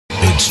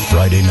It's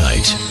Friday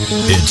night.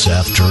 It's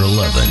after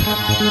 11.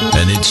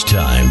 And it's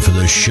time for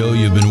the show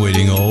you've been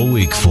waiting all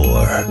week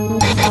for.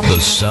 The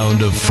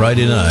sound of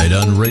Friday night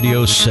on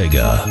Radio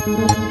Sega.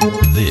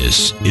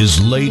 This is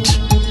Late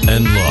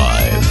and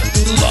Live.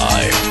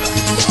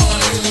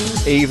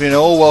 Evening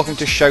all, welcome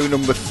to show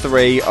number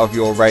 3 of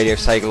your Radio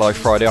Sega Live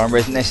Friday. I'm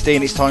Resident SD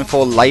and it's time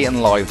for Late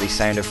and Live, the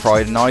sound of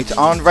Friday night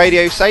on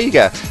Radio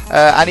Sega.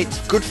 And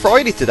it's Good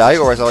Friday today,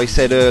 or as I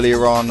said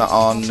earlier on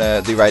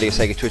the Radio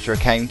Sega Twitter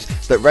account,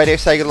 that Radio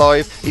Sega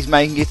Live is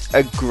making it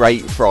a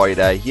great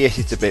Friday. Yes,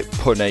 it's a bit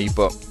punny,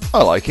 but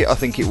I like it, I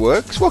think it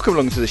works. Welcome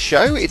along to the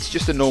show. It's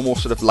just a normal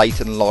sort of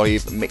Late and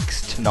Live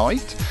mix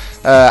tonight.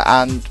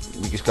 And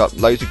we just got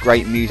loads of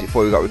great music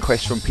for you. We got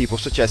requests from people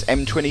such as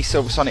M20,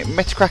 Silver Sonic,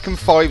 Metacracken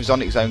 5,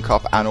 Sonic Zone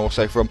Cop, and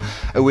also from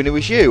A Winner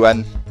Was You.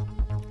 And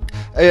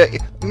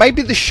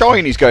maybe the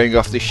shine is going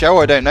off this show,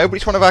 I don't know, but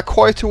it's one of our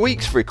quieter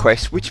weeks for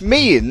requests, which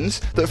means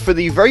that for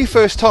the very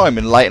first time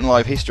in Late and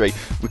Live history,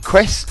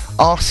 requests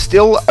are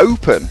still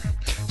open.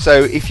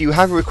 So if you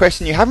have a request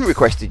and you haven't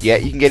requested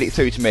yet, you can get it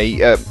through to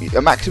me, a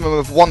maximum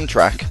of 1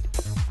 track.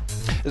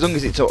 As long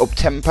as it's up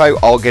tempo,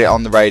 I'll get it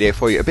on the radio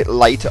for you a bit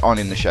later on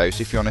in the show.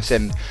 So if you want to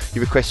send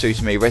your requests through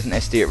to me,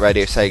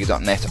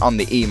 residentsd@radiosega.net on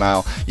the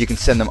email. You can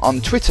send them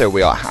on Twitter,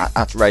 we are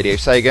at Radio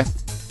Sega.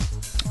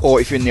 Or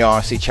if you're in the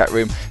RC chat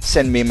room,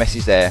 send me a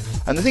message there.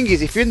 And the thing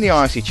is, if you're in the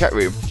RC chat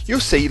room,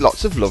 you'll see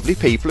lots of lovely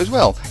people as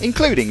well,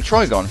 including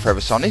Trigon, Forever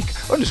Sonic,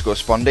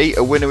 _Spondy,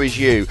 A Winner Is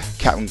You,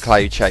 Captain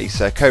Cloud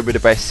Chaser, Cobra the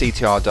Best,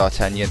 CTR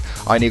D'Artagnan,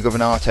 I Need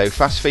Governato,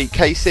 Fast Feet,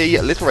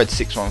 KC, Little Red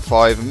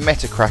 615,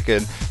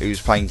 Metacracken, who's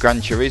playing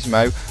Gran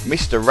Turismo,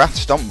 Mr.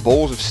 Wrathstomp,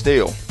 Balls of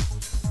Steel.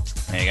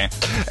 There you go.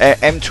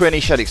 M20,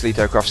 Shadix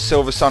Litocroft,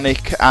 Silver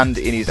Sonic, and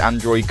in his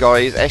Android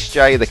guys,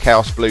 SJ, the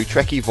Chaos Blue,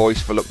 Trekkie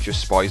Voice, Voluptuous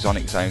Spy,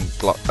 Sonic Zone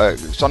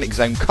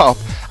Cop,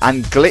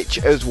 and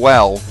Glitch as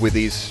well with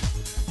his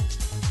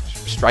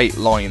straight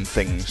line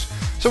things.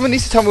 Someone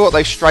needs to tell me what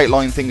those straight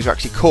line things are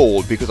actually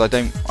called, because I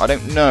don't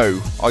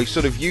know. I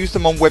sort of use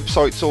them on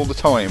websites all the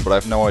time, but I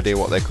have no idea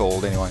what they're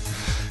called anyway.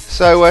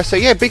 So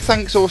yeah, big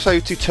thanks also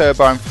to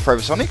Turbo and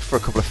Forever Sonic for a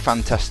couple of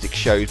fantastic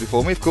shows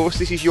before me. Of course,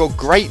 this is your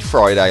great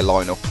Friday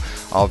lineup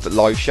of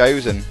live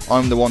shows, and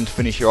I'm the one to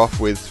finish you off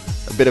with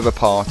a bit of a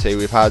party.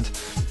 We've had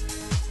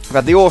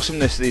the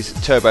awesomeness that is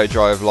Turbo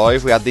Drive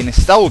Live, we had the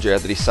nostalgia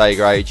that is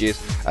Sega Ages,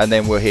 and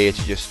then we're here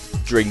to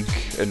just drink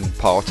and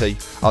party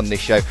on this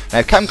show.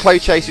 Now, Cam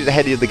Cloud Chaser is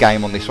ahead of the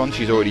game on this one.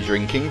 She's already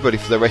drinking, but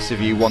if the rest of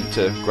you want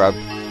to grab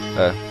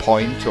a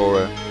pint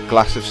or a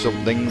glass of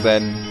something,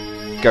 then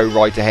go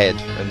right ahead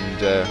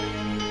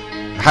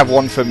and have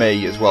one for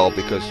me as well,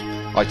 because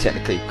I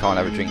technically can't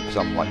have a drink because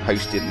I'm like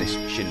hosting this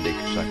shindig.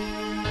 So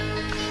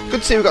good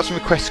to see we've got some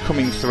requests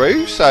coming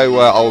through, so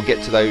I'll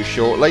get to those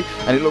shortly.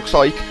 And it looks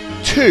like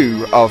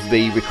 2 of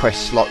the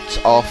request slots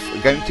are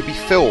going to be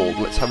filled.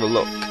 Let's have a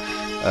look.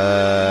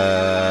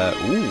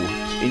 Ooh,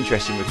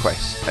 interesting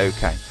requests.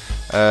 Okay.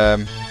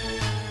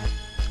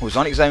 Well,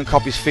 Sonic Zone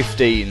Cop is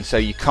 15, so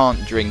you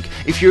can't drink.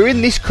 If you're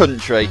in this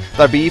country,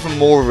 that'd be even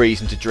more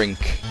reason to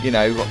drink. You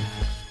know,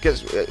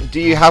 do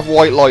you have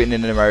white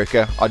lightning in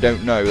America? I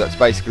don't know. That's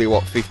basically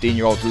what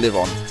 15-year-olds live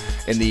on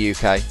in the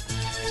UK.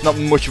 It's not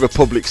much of a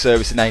public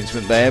service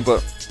announcement there,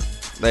 but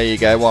there you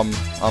go. I'm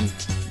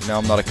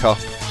not a cop,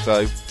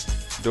 so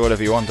do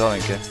whatever you want. I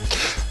don't care.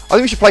 I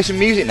think we should play some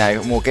music now,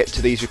 and we'll get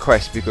to these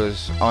requests,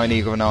 because I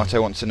Need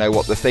Governato wants to know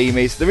what the theme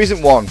is. There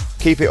isn't one.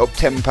 Keep it up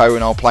tempo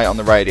and I'll play it on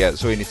the radio.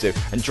 That's all you need to do.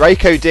 And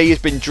Draco D has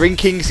been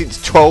drinking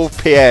since 12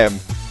 PM.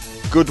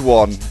 Good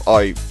one,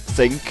 I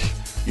think.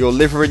 Your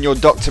liver and your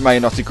doctor may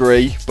not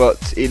agree,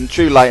 but in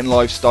true Late and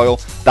Live style,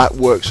 that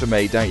works for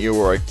me, don't you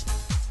worry.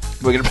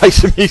 We're going to play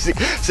some music.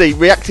 See,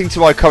 reacting to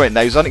my comment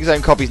now, Sonic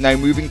Zone Cop is now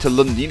moving to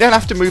London. You don't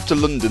have to move to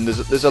London.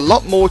 There's a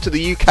lot more to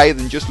the UK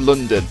than just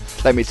London,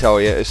 let me tell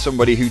you. As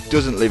somebody who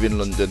doesn't live in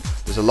London,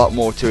 there's a lot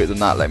more to it than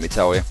that, let me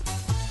tell you.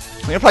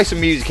 I'm going to play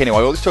some music anyway.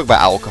 Let's talk about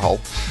alcohol.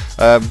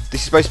 This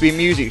is supposed to be a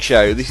music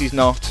show. This is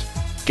not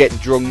get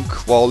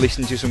drunk while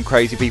listening to some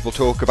crazy people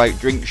talk about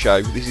drink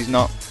show. This is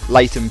not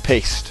Late and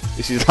Pissed.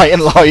 This is Late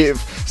and Live.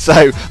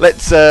 So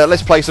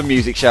let's play some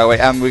music, shall we?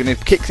 And we're going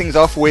to kick things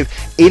off with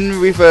In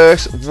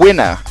Reverse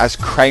Winner as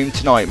crowned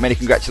tonight. Many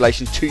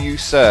congratulations to you,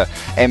 sir,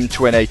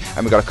 M20.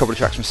 And we've got a couple of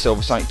tracks from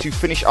Silver Sonic to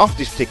finish off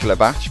this particular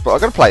batch. But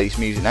I've got to play this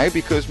music now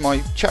because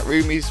my chat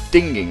room is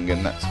dinging,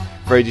 and that's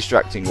very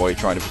distracting while you're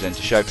trying to present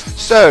a show.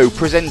 So,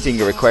 presenting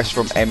a request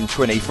from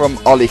M20 from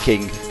Ollie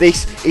King.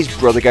 This is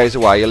Brother Goes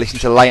Away. You're listening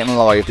to Late and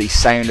Live, the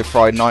sound of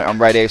Friday night on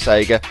Radio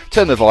Sega.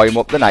 Turn the volume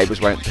up, the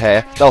neighbours won't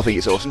care. They'll think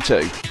it's awesome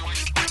too.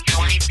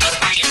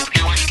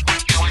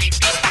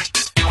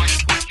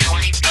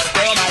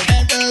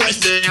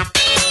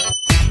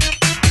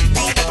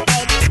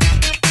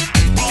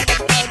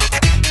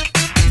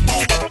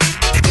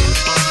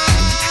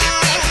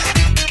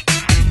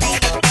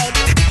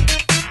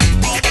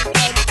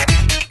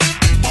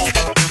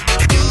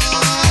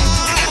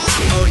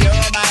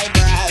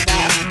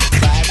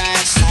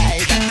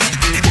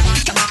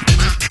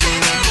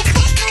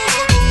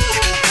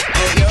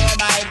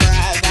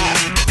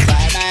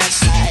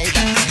 Side.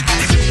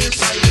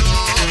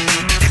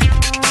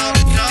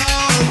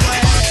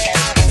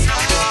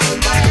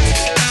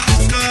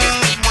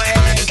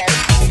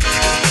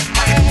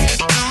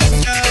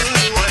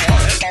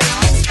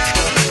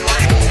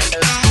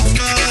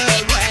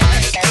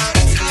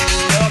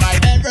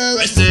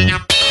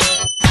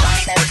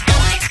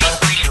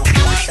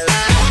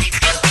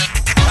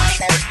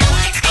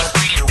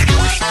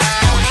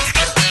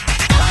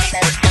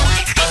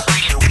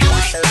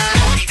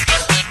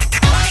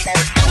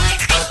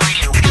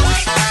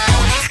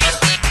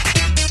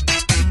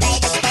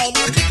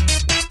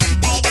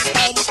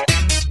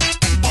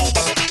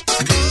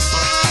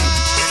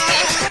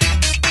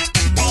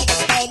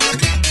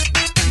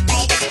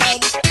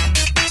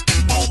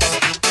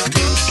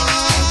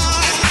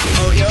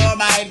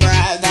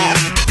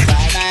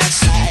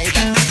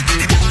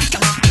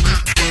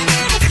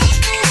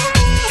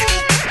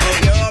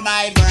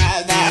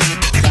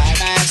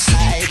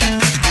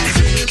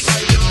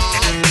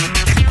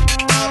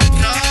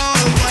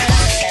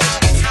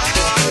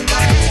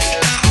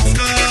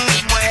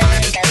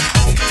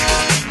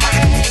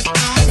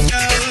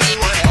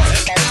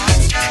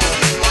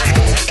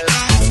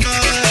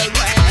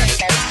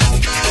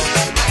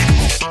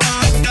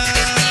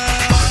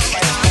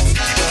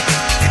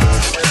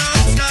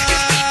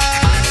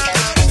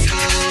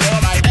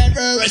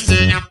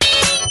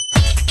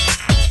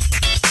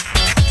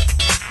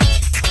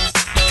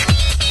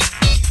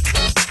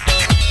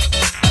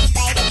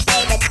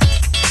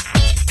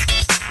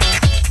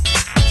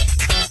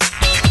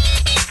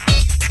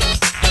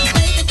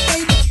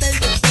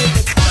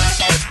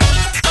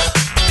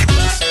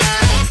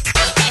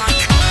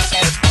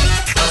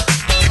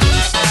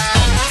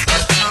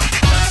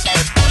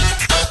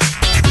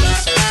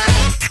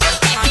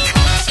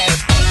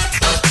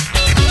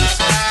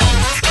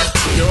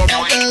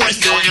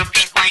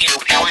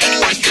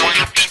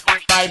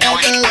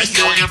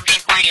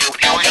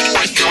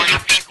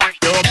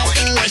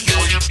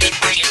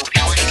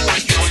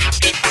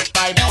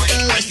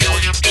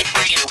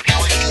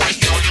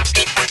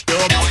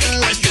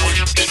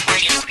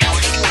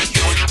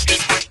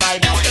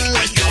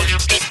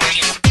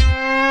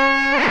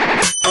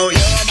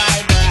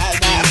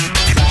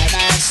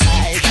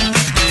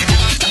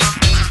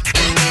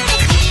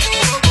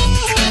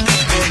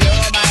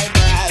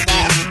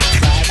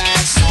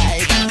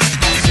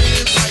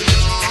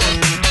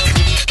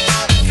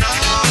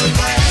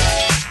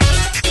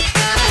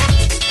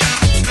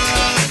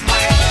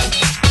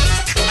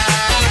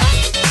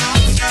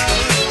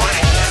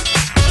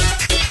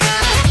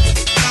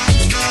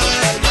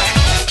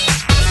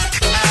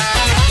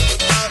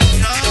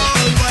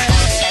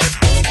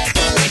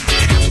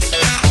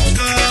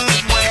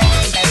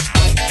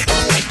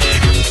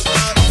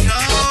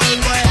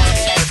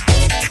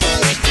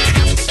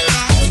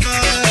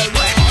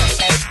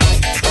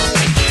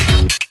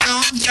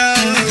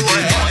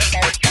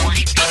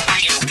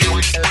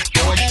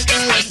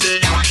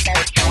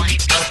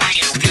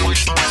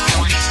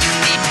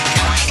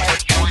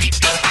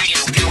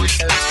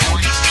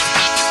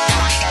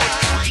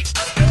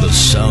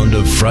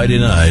 of Friday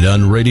night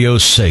on Radio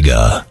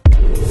Sega.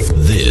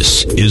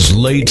 This is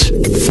Late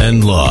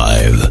and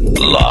Live.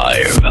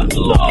 Live.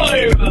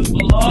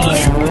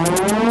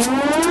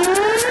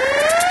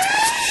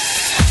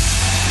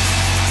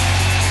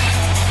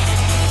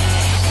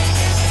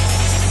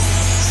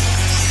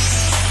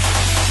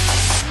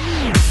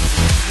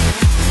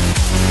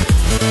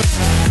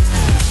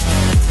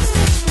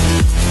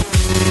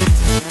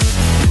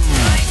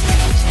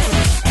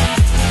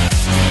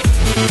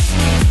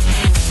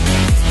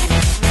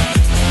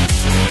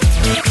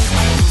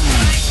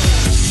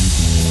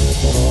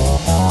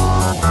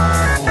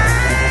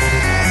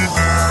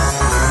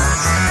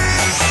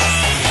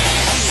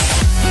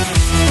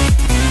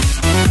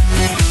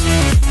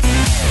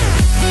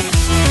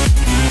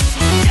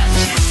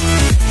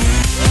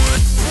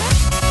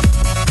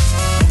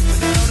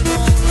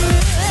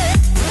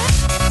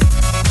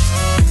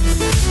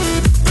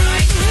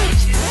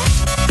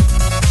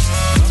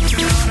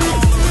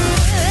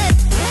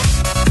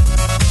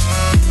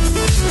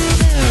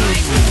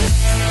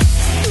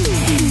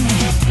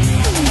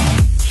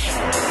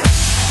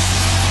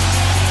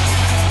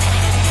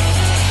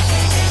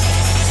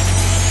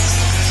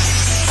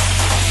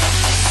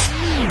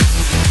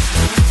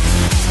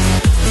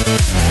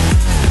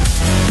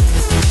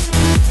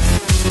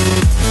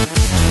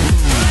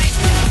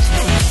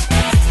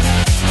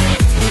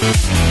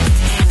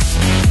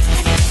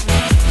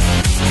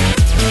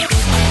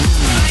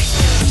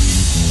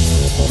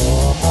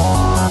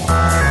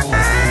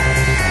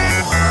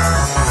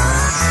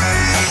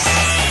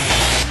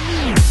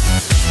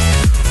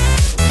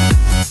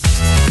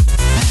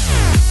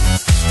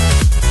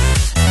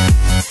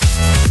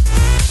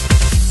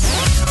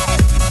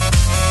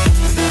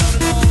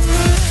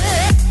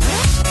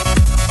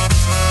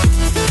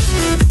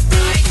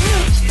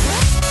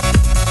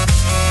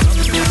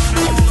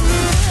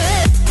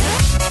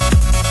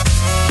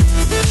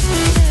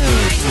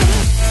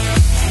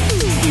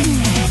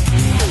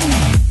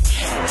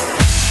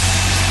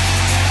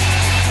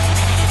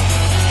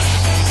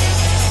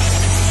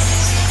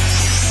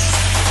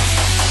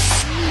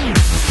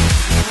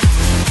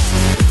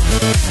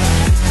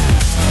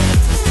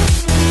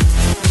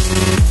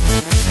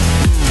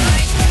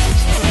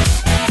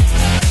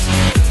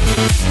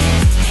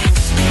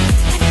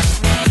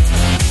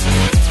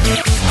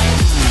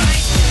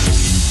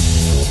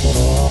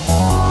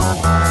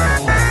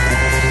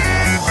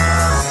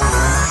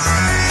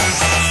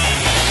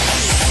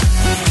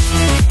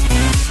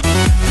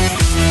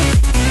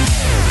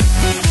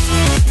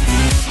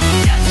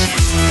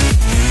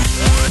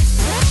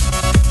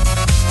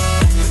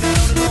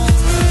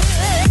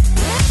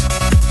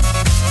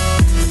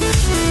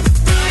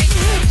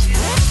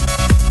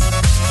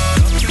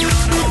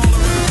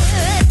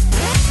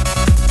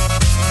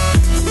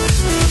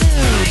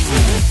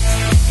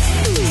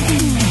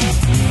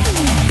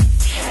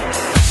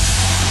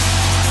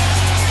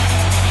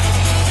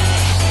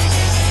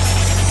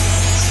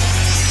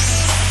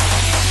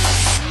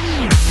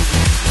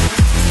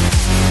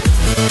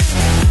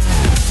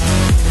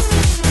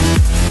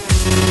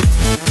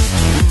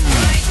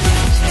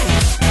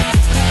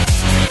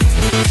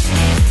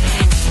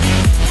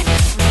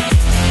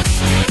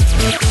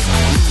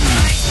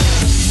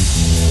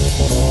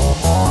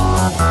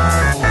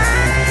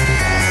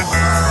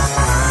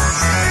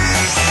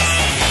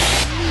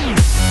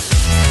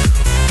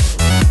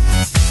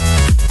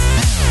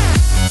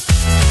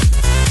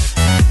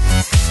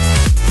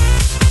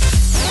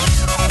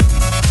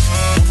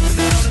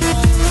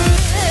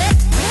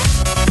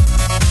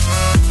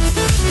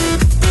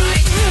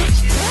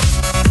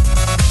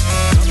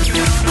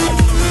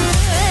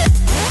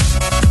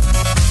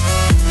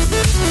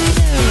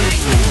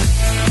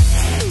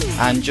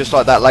 And just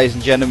like that, ladies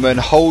and gentlemen,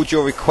 hold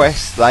your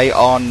requests. They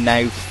are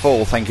now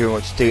full. Thank you very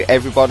much to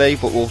everybody,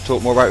 but we'll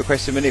talk more about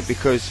requests in a minute,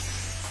 because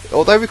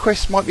although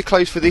requests might be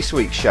closed for this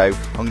week's show,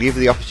 I'm going to give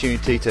you the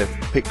opportunity to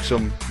pick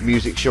some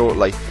music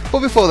shortly.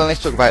 But before then,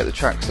 let's talk about the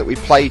tracks that we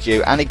played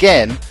you. And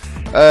again,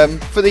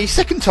 for the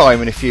second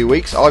time in a few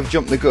weeks, I've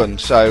jumped the gun,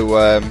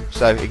 so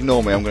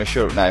ignore me. I'm going to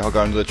shut up now. I'll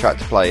go on to the track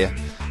to play you.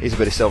 Here's a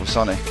bit of Silver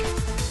Sonic.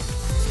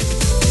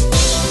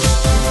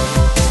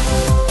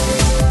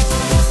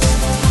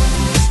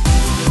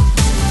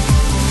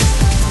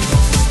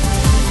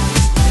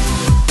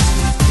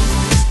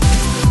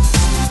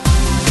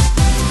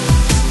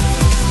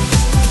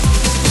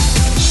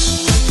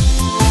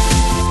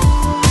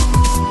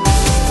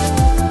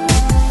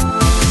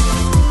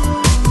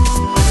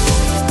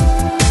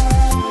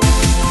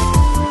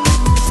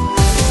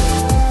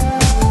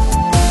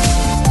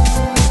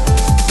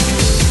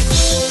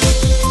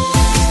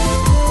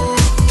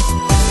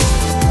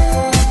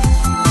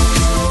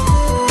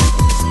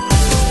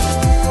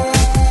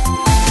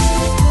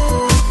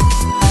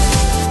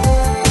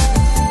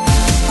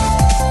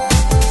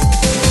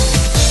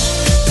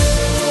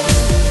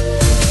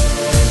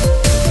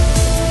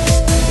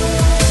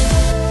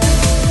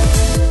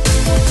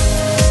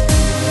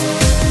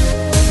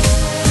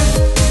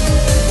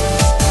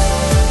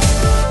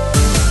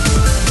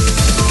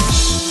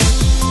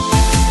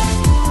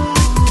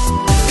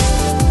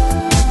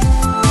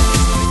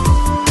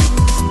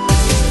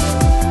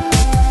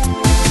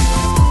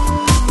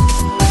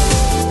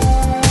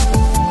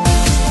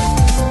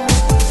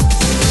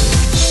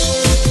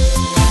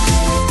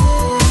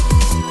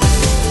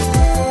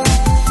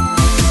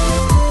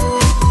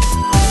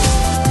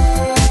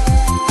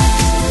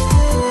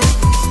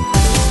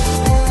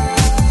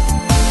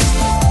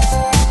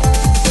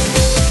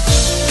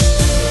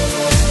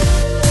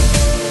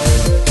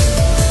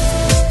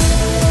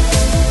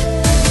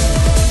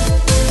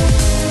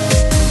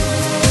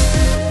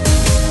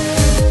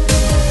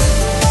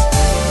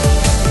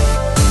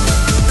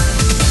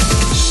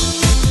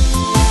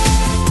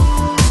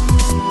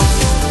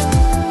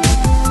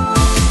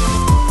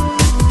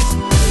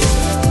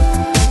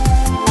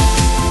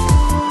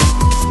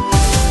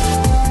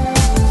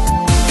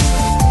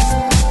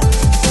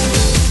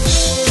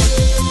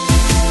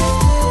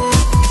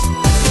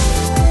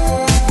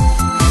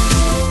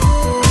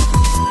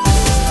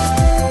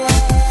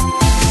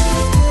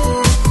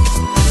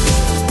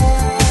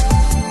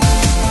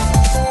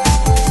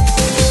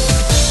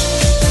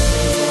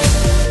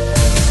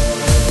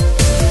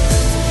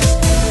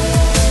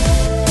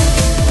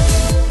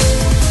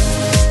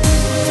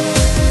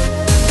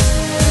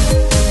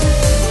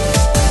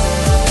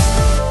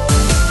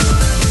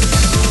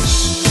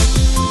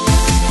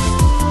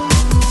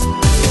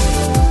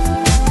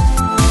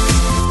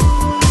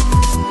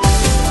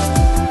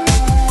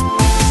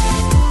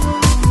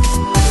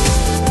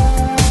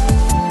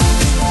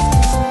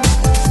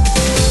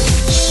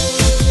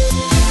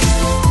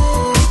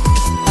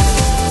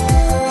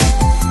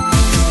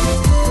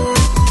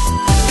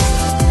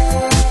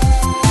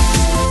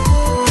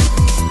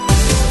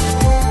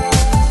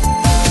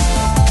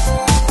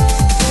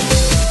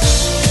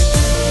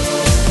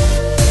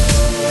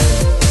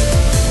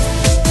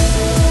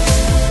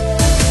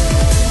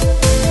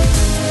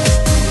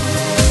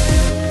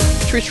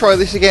 try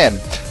this again.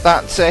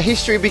 That's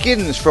History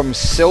Begins from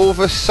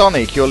Silver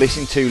Sonic. You're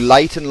listening to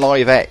Leighton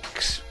Live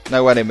X.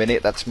 No, wait a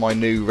minute, that's my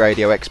new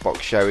Radio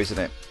Xbox show, isn't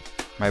it?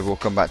 Maybe we'll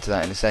come back to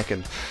that in a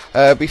second.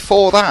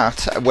 Before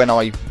that, when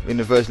I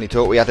inadvertently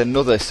talked, we had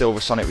another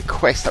Silver Sonic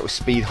request. That was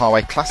Speed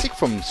Highway Classic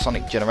from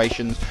Sonic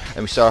Generations,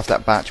 and we started off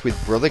that batch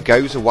with Brother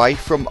Goes Away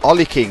from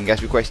Ollie King,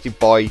 as requested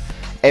by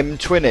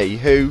M20,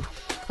 who,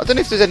 I don't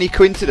know if there's any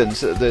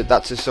coincidence that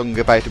that's a song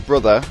about a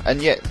brother,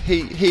 and yet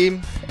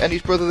him and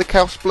his brother the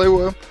Chaos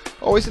Blue are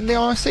always in the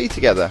IRC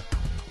together.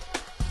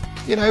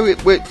 You know,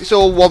 it's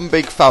all one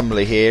big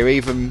family here,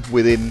 even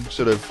within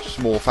sort of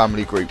small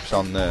family groups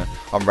on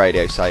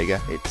Radio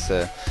Sega.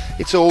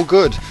 It's all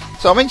good.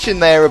 So I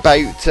mentioned there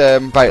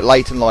about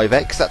Leighton Live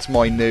X. That's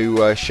my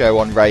new show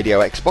on Radio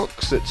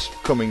Xbox that's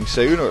coming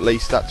soon, or at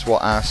least that's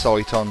what our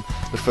site on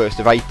the 1st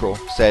of April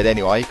said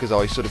anyway, because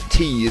I sort of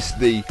teased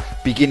the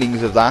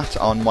beginnings of that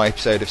on my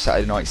episode of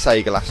Saturday Night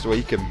Sega last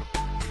week, and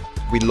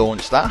we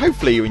launched that.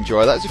 Hopefully you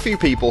enjoy that. There's a few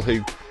people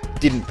who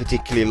didn't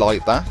particularly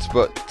like that,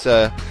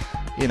 but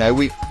you know,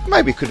 we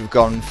maybe could have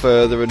gone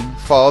further and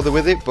farther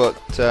with it,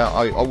 but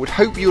I would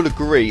hope you'll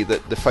agree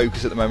that the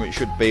focus at the moment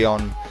should be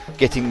on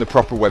getting the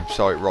proper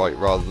website right,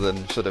 rather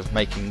than sort of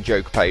making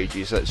joke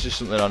pages. That's just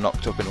something I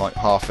knocked up in like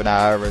half an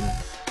hour, and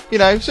you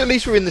know, so at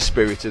least we're in the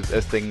spirit of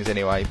things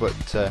anyway.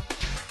 But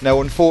no,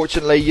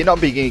 unfortunately, you're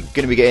not going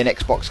to be getting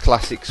Xbox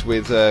Classics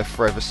with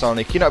Forever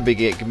Sonic. You're not going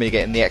to be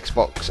getting the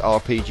Xbox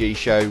RPG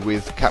show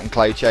with Captain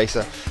Cloud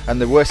Chaser. And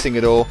the worst thing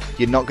at all,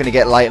 you're not going to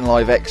get Leighton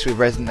Live X with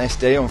Resident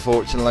SD,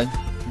 unfortunately.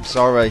 I'm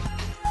sorry.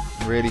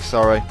 I'm really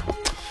sorry.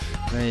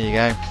 There you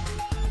go.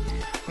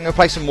 I'm going to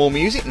play some more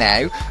music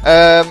now.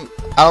 And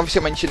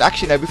obviously I mentioned,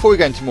 actually no, before we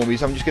go into more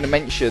music, I'm just going to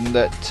mention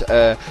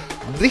that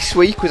this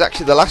week was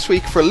actually the last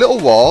week for a little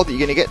while that you're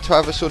going to get to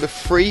have a sort of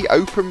free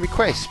open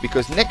request,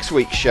 because next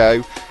week's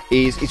show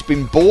it's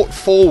been brought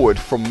forward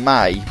from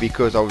May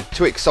because I was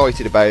too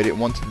excited about it and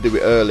wanted to do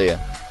it earlier,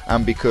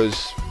 and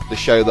because the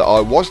show that I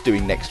was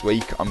doing next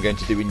week I'm going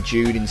to do in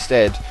June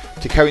instead,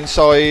 to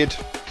coincide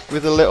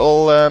with a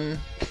little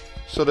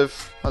sort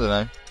of, I don't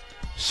know,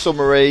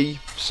 summery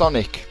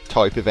Sonic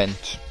type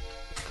event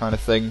kind of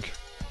thing.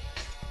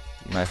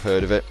 You may have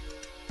heard of it.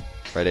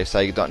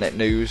 RadioSega.net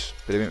news,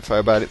 bit of info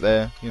about it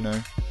there, you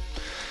know.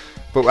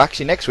 But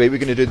actually next week we're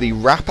going to do the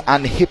rap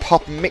and hip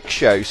hop mix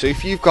show. So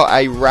if you've got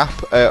a rap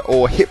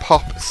or hip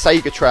hop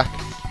Sega track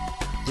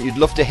that you'd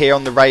love to hear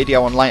on the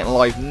radio on Leighton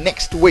Live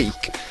next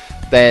week,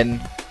 then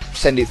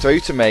send it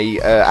through to me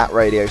at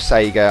Radio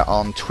Sega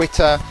on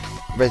Twitter,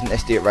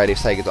 ResidentSD at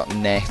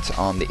RadioSega.net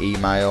on the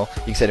email.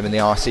 You can send them in the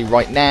RC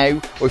right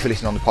now, or if you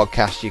listen on the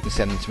podcast, you can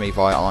send them to me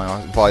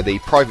via the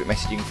private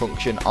messaging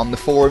function on the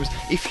forums,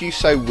 if you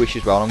so wish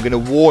as well. And I'm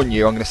going to warn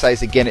you, I'm going to say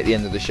this again at the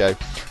end of the show,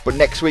 but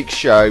next week's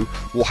show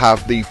will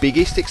have the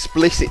biggest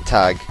explicit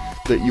tag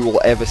that you will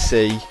ever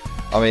see.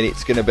 I mean,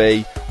 it's going to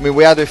be, I mean,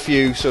 we had a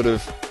few sort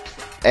of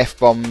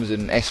F-bombs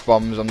and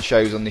S-bombs on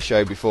shows on this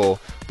show before,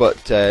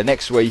 but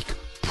next week,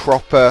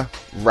 proper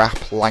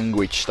rap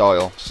language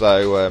style.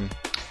 So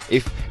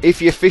if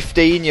you're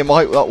 15, you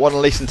might not want to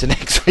listen to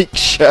next week's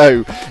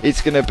show.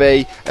 It's going to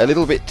be a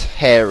little bit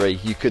hairy,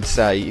 you could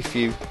say. If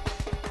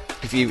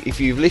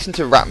you've listened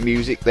to rap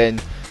music, then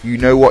you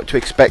know what to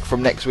expect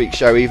from next week's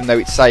show, even though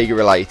it's Sega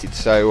related.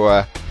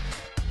 So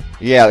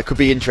yeah, it could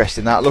be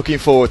interesting. That, looking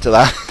forward to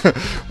that.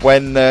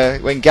 When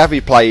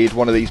Gavi played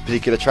one of these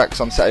particular tracks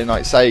on Saturday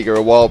Night Sega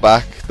a while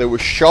back, there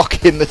was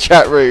shock in the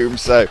chat room.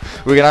 So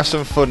we're gonna have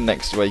some fun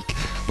next week.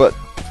 But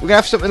we're going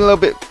to have something a little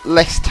bit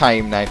less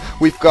tame now.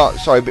 We've got,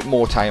 sorry, a bit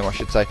more tame I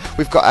should say.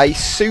 We've got a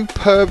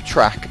superb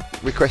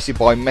track requested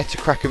by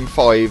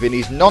Metacracken5 in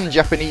his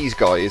non-Japanese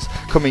guise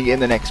coming in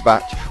the next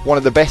batch. One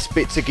of the best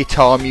bits of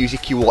guitar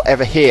music you will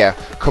ever hear,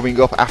 coming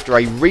up after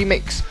a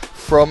remix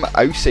from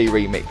OC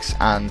Remix,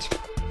 and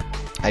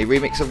a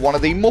remix of one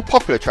of the more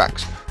popular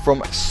tracks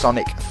from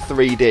Sonic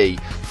 3D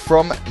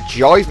from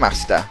Jive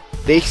Master.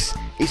 This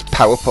is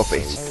Power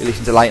Puppet. You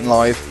listen to Leighton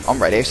Live on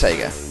Radio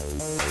Sega.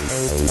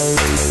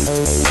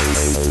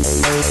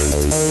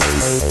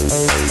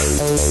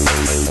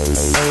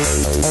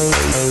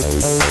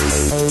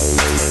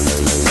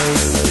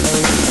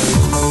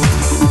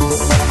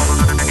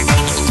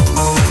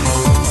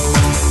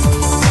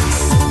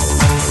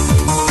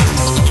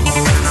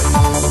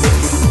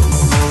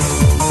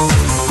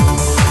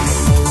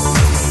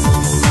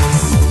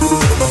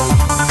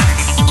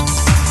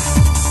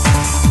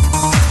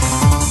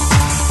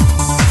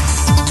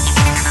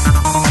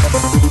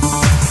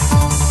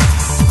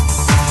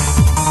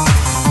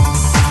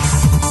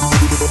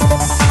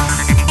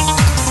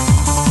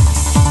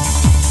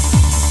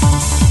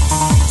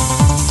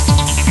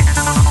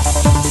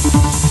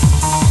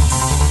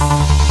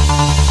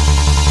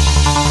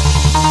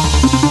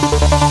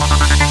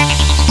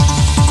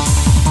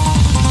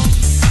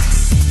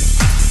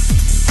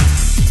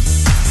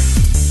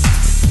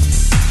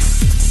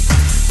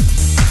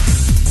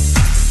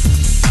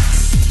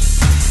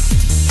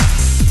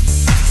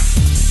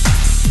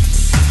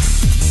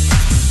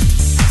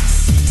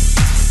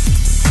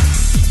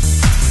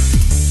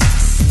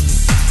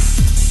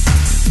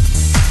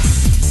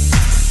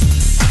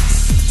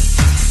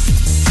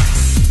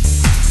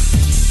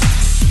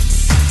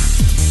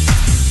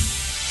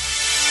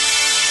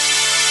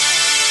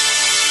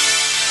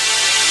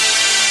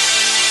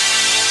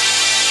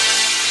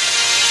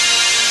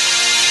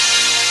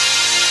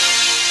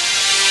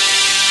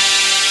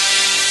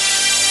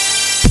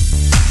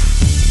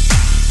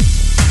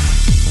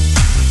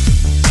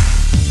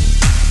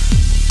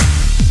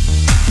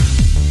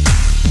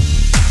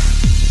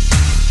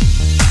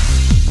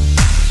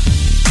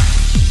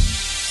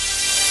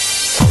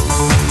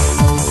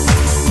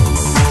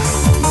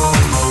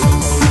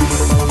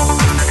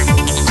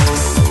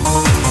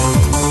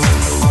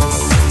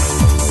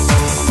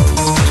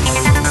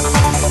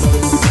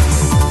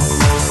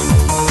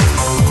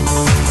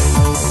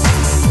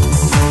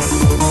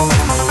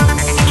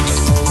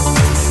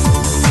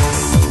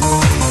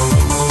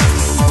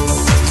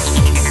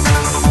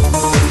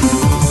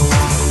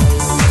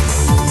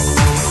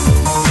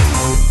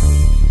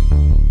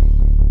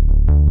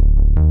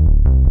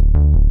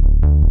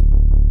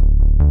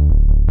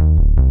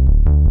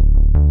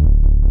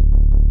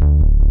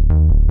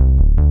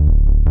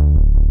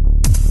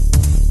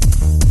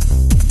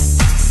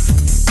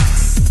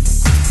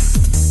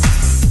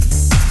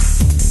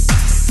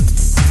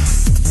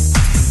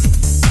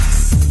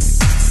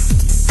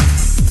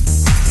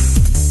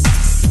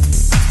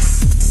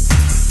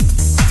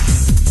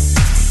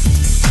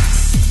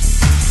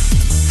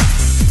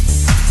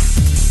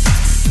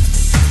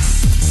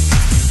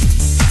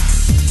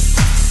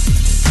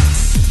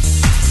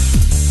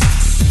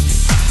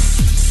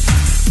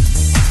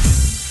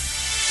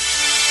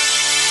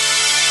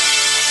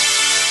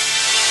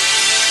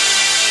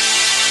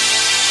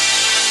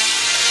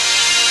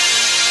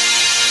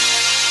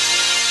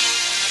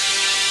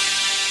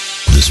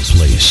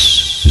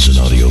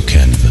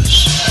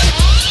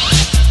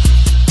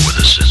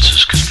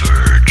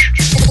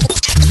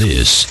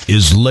 This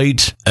is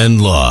Late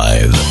and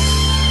Live.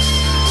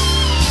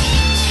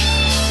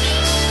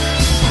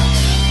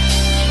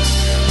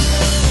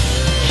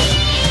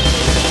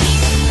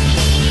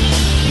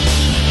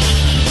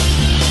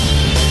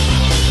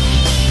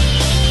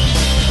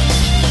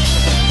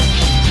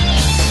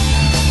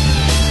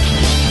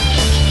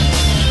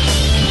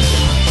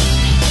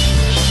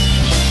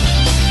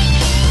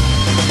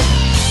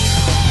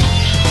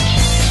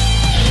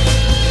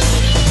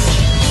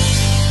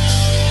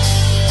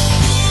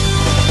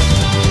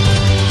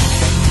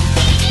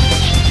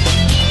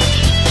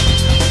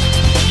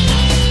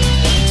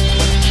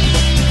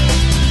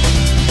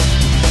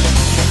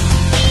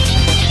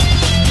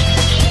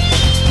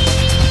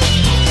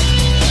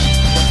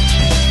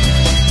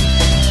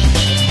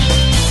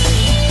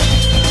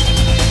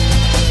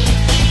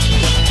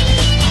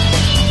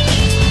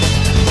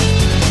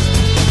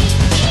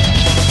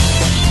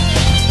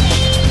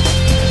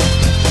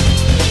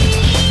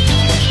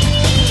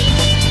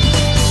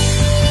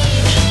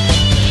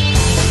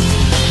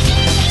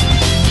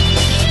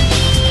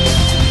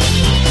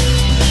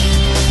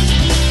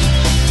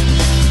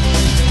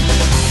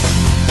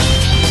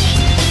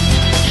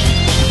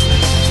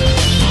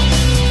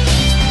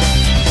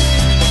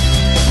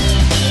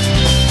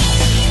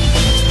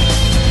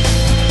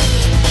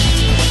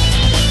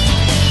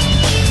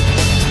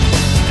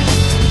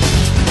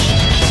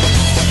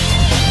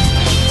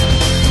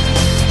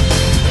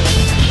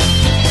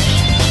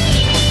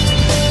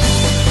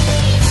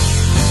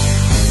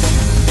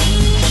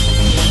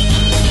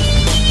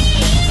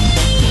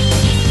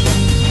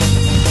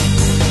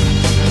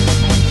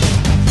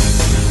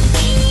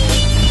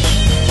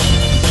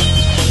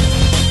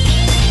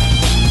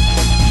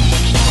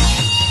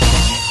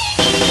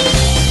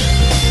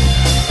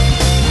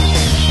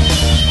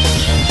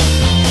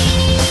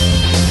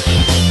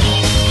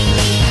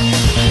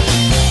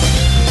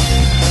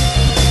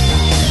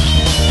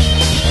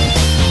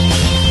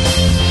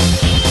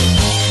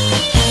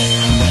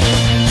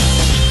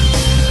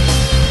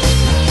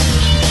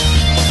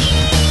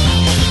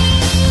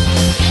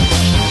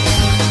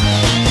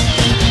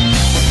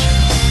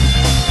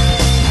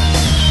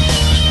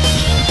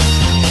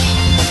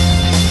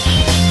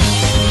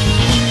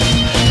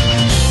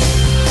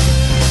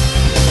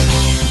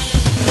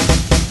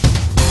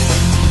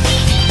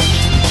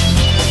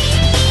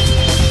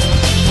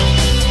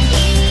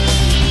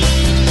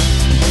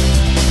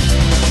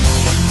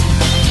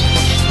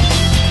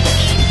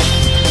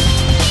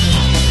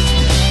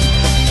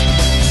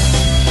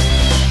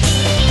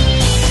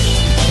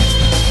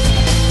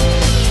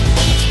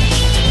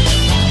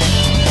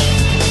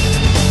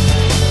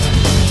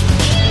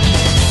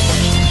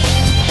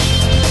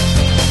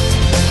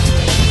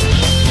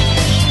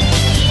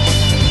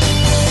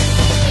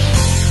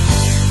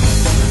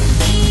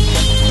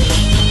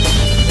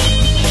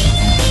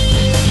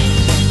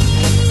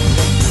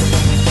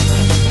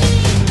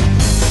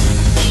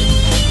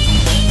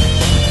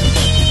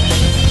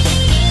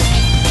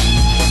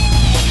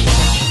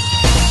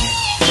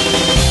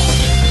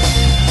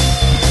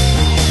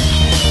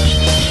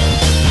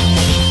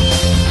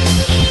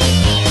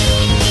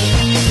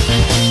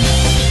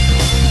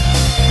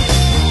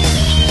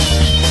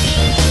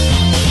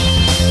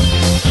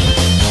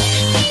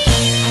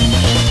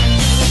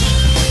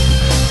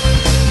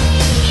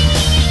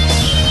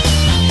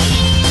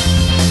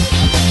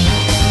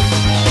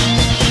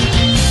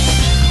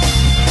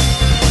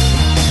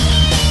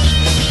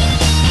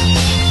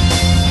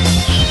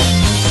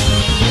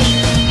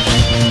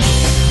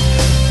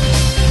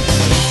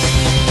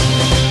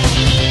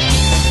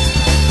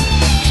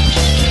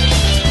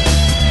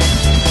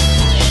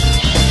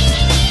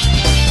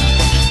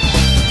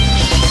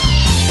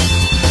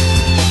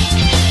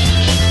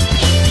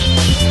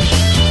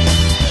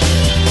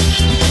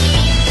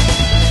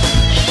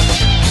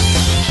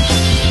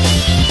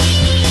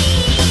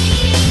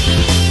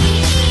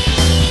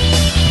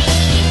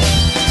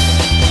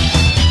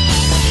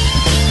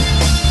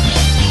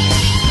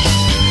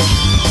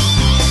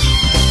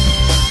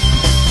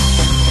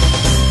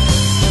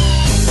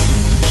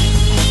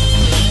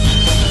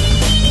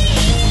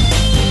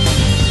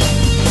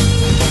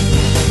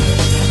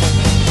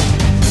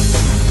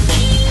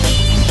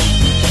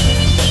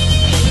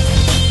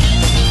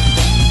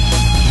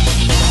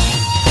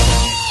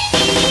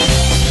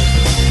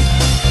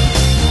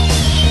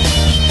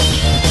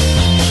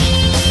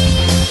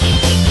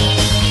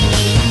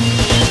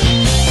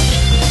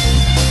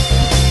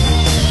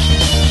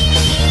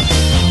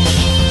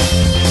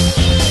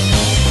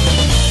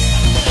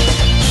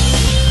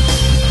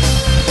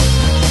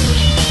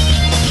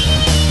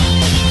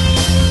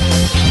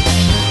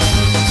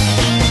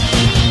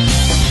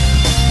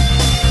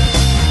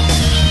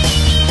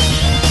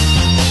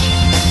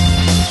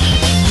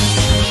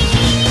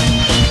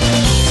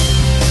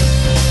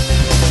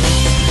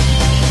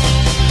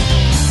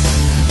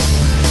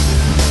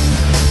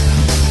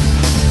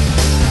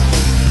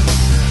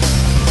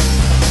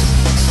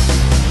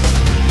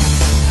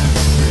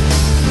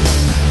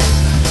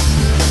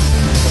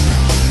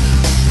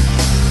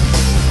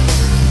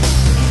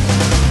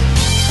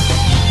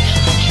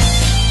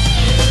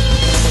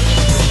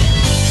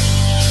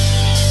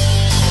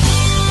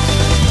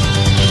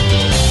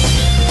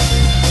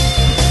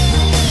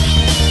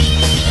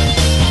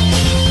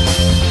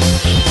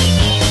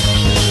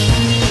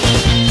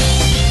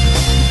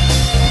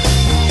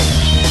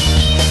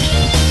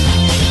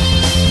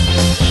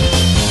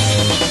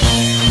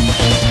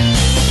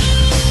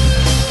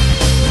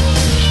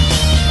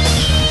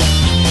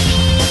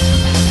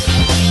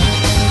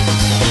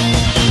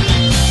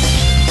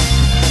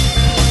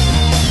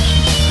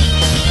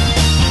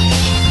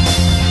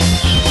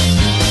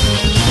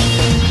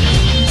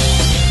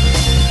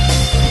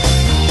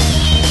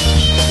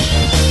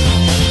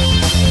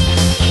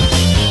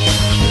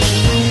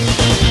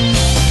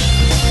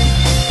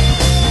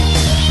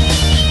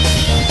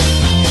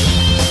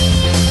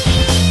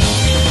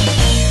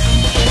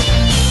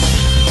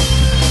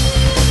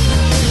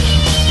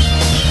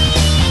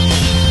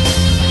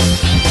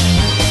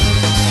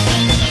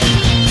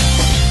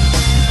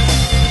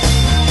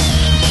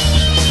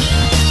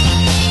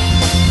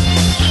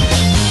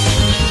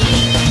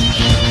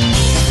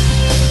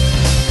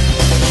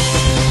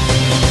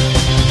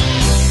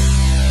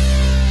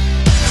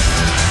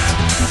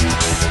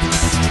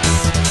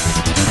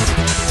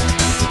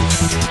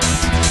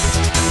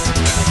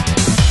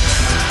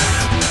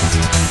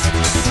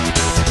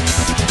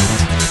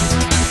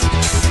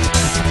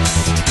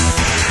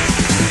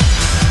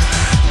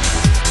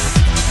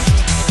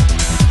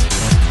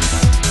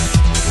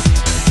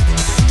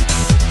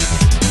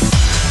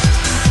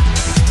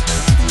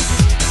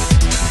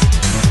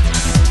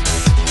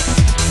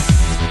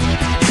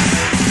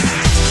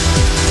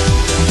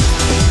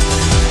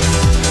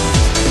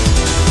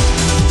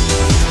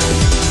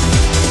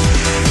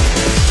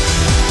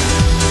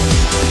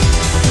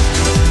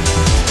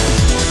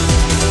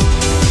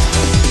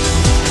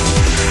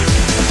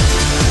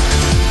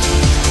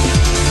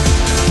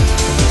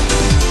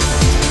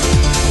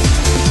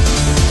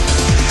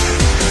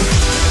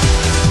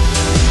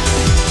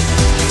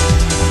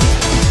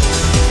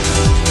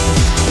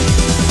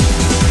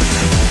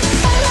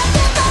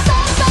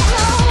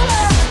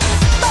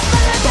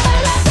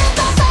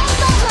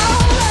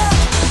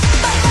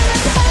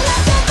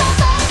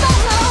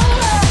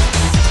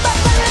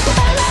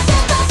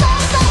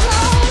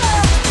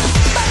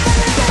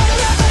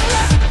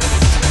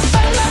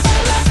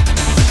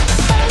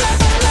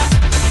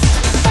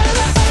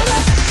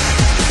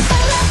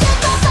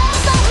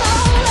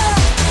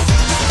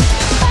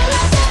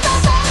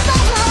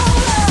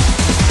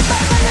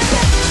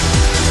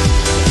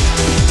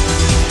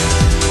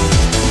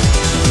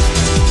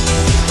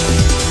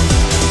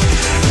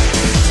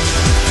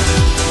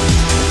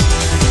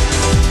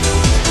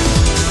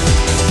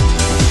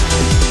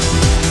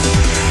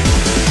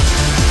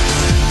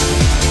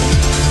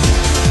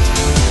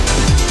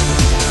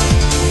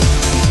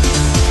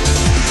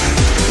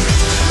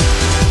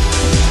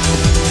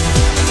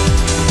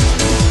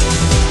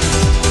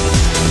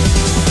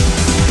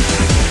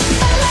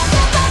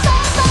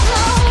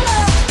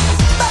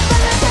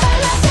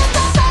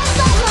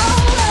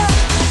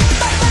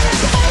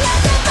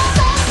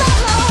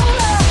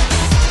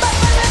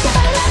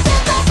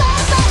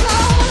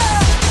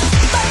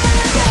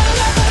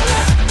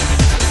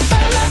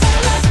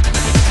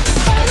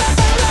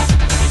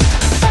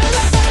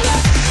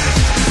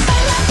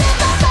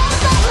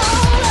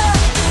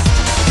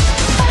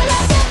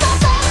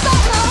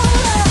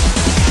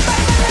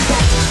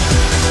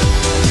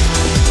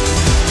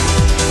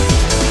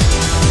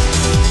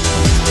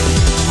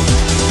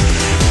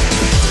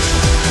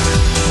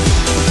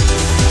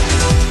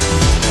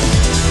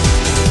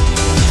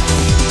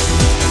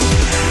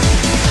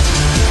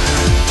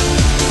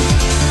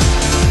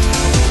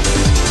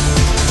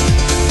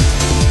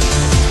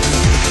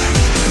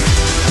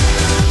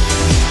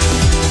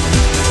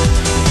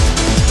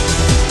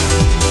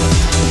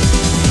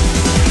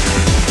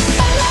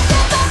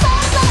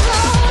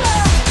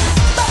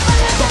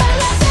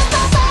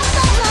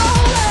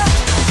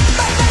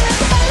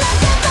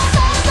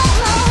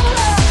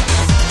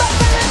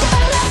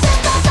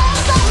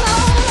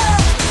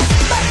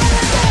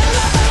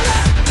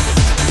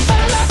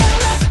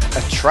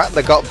 track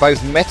that got both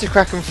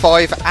Metacracken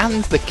 5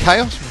 and the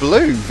Chaos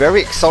Blue.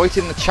 Very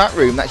exciting in the chat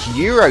room. That's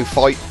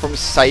Eurofight from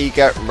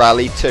Sega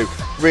Rally 2.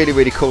 Really,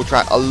 really cool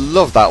track. I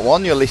love that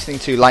one. You're listening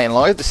to Late and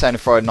Live, the Sound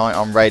of Friday Night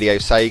on Radio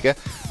Sega.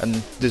 And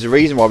there's a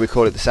reason why we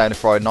call it the Sound of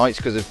Friday Nights,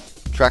 because of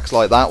tracks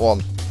like that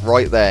one.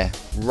 Right there.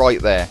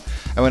 Right there.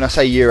 And when I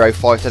say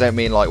Eurofight, I don't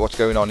mean like what's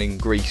going on in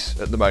Greece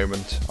at the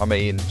moment. I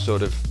mean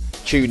sort of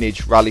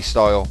tunage, rally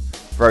style,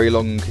 very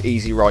long,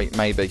 easy right,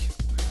 maybe.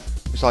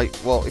 It's like,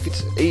 well, if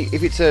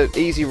it's a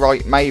easy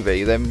right,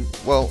 maybe, then,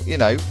 well, you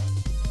know,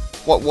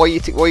 why are you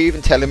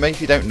even telling me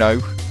if you don't know?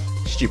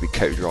 Stupid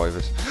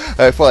co-drivers.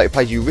 Before that, it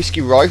played you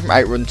Risky Ride from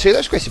Outrun 2. That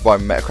was created by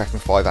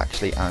Metacracken 5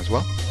 actually as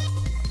well.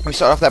 We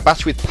started off that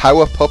batch with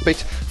Power Puppet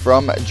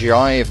from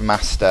Jive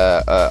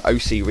Master,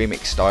 OC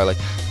remix style.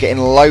 Getting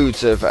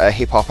loads of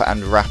hip hop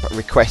and rap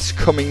requests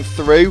coming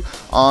through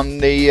on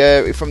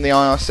the from the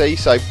IRC.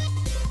 So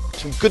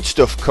some good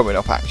stuff coming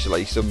up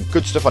actually. Some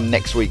good stuff on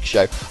next week's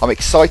show. I'm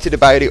excited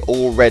about it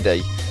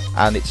already,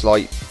 and it's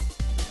like,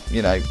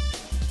 you know,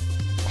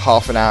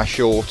 half an hour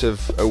short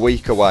of a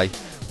week away.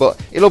 But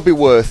it'll be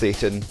worth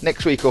it, and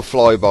next week will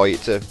fly by.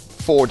 It's a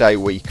 4-day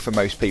week for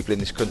most people in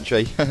this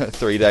country.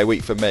 3-day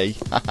week for me.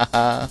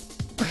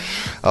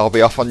 I'll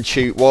be off on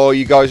Tuesday. While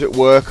you guys at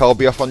work, I'll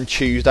be off on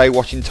Tuesday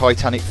watching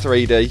Titanic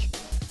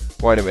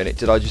 3D. Wait a minute,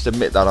 did I just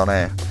admit that on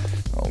air?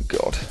 Oh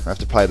god, I have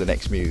to play the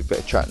next bit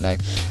of track now.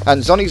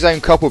 And Sonic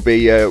Zone Cop will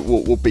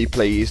be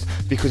pleased,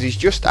 because he's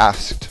just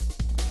asked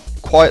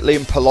quietly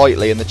and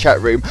politely in the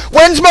chat room,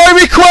 when's my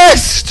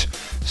request?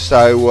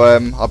 So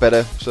I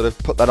better sort of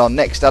put that on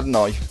next, hadn't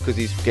I? Because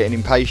he's getting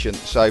impatient.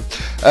 So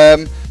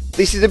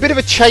this is a bit of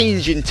a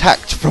change in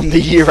tact from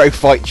the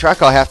Eurofight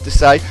track, I have to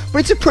say, but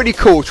it's a pretty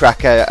cool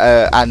track,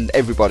 and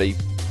I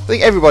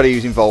think everybody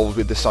who's involved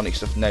with the Sonic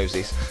stuff knows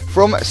this.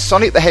 From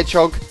Sonic the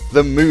Hedgehog,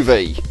 the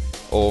movie,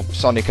 or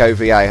Sonic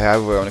OVA,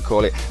 however we want to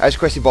call it, as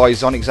requested by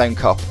Sonic Zone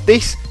Cop.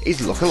 This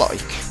is Look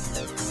Alike.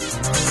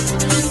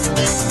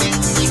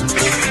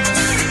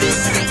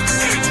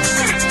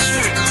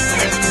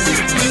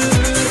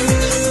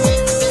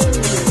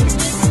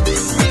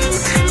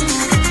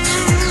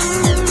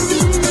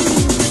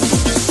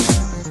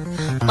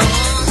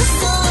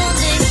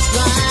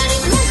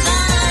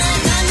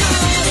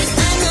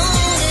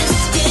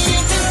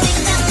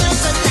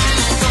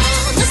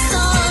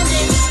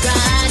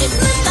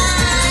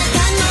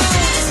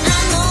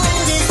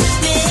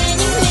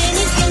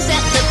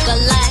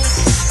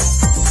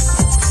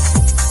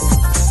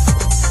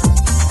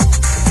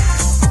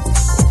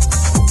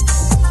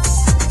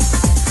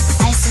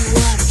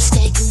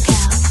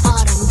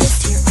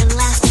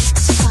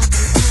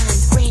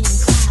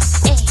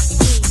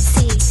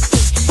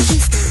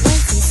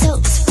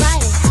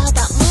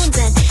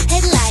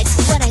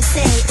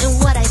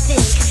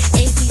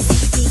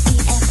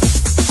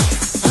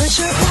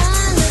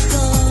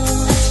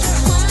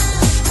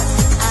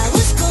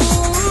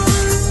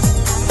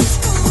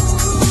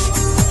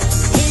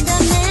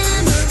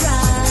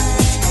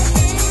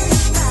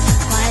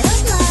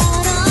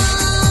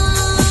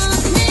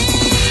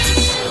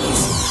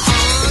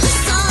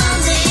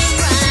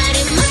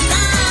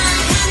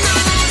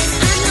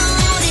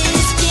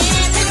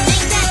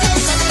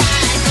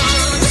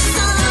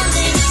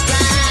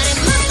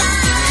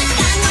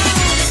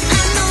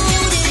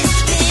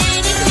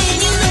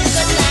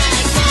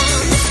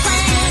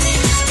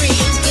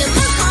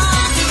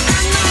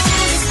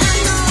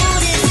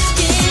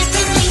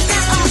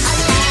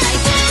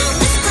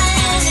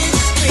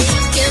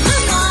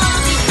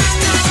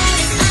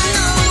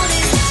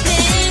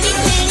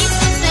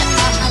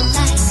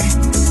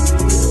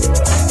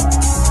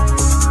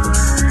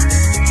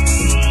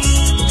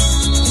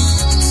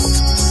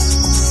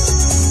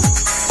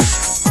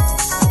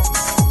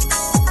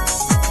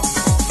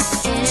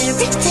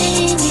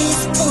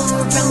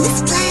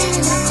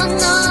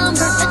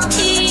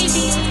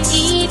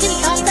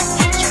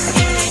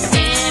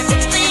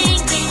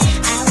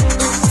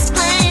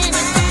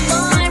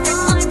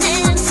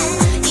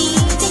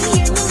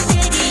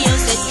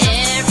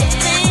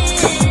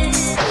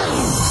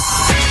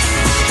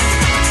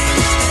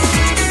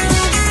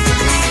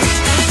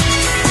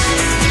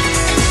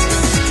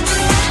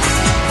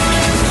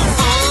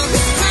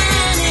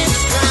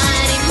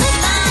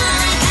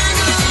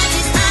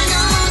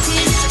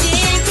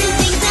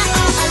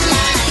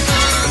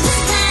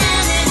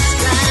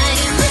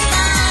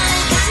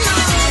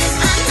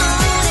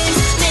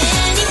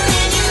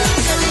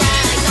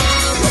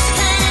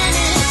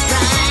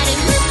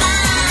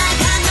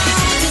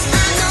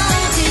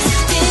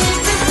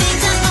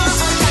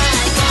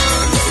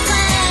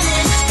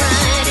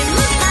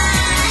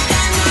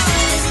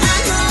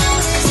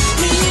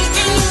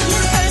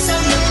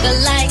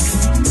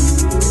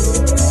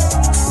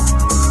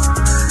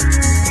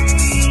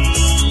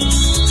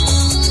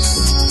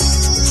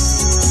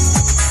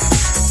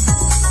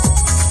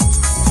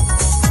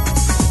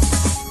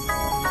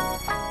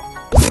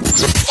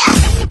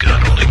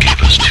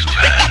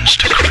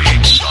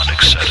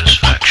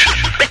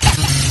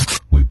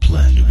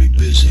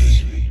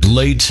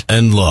 Late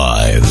and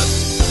Live.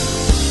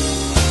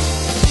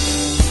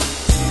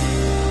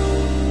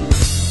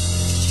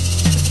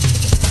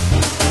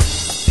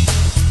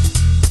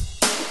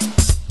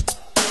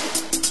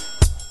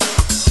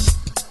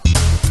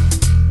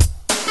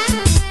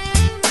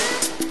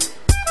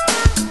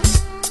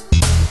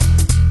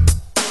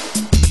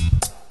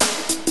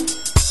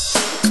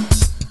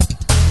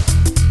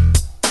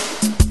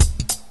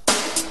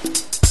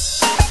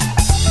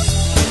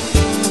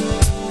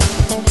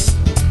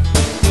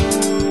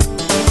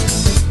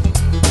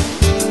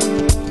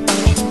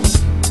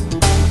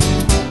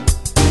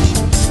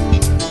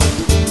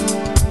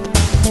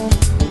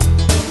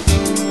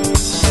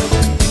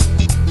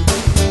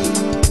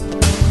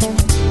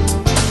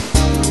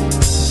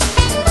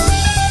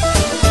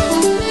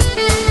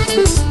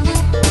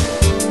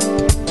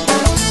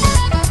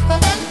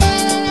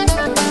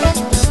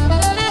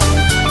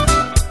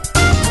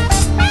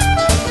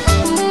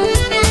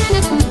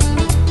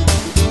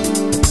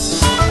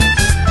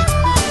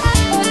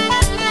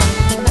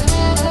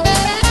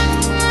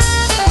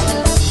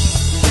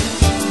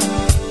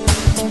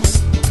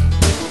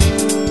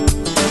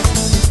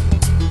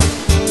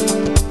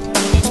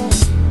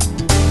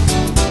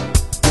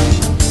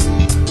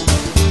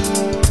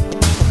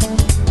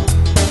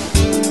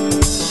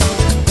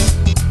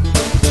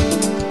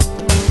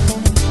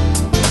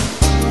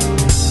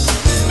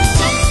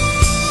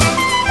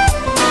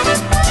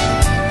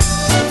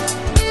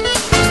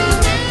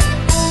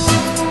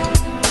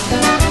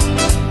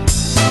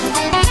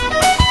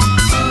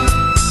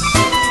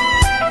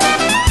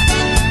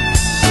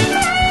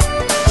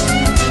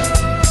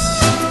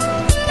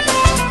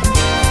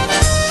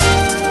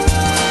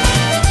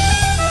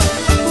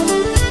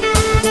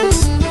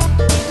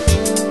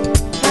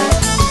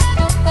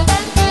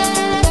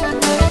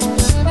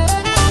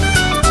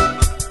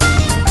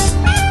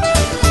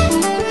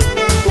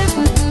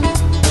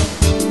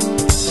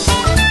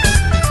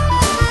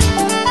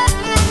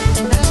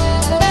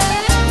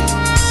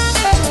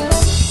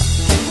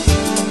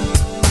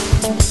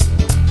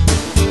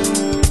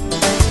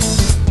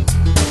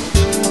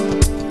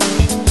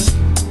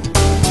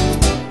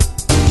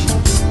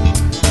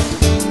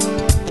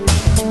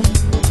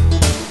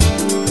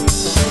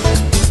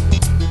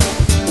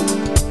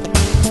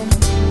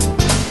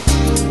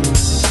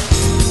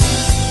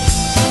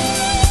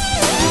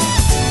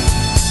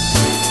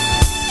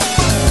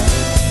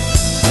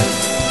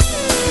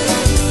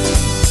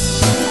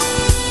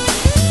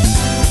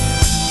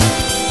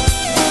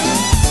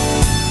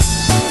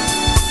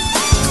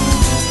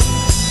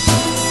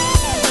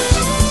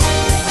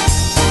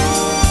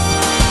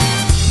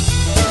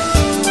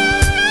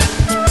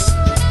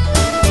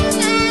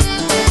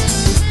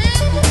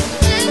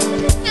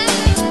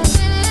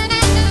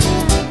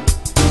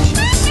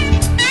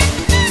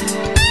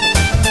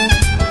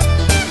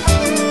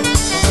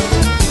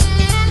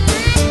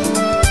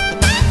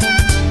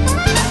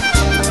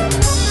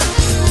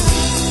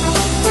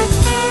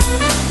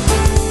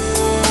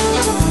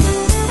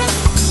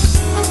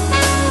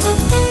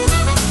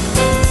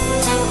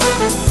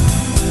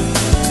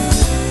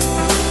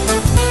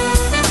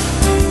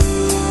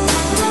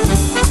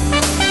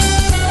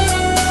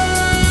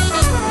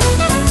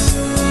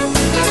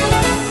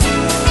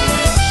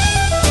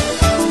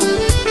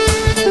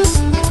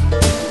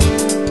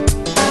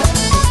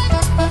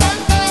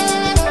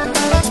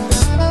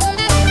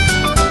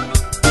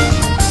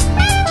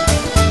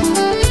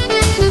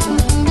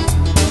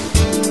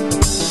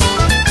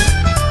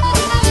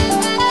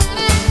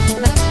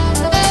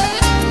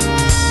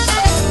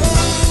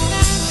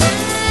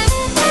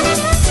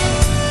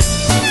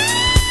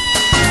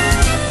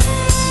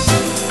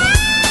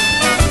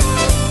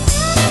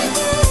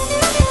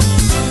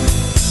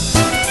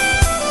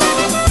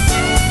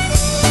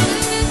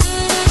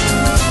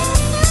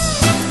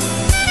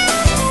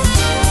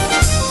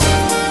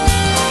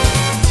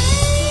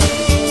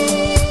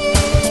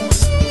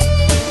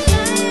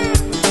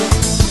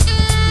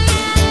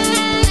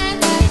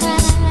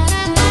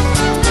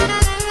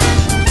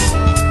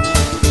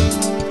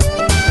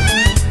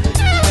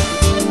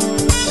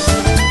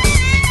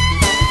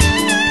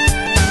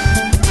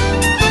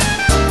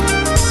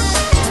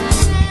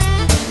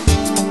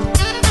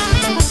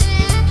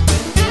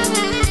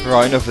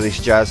 Right, enough of this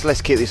jazz. Let's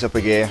kick this up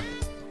a gear.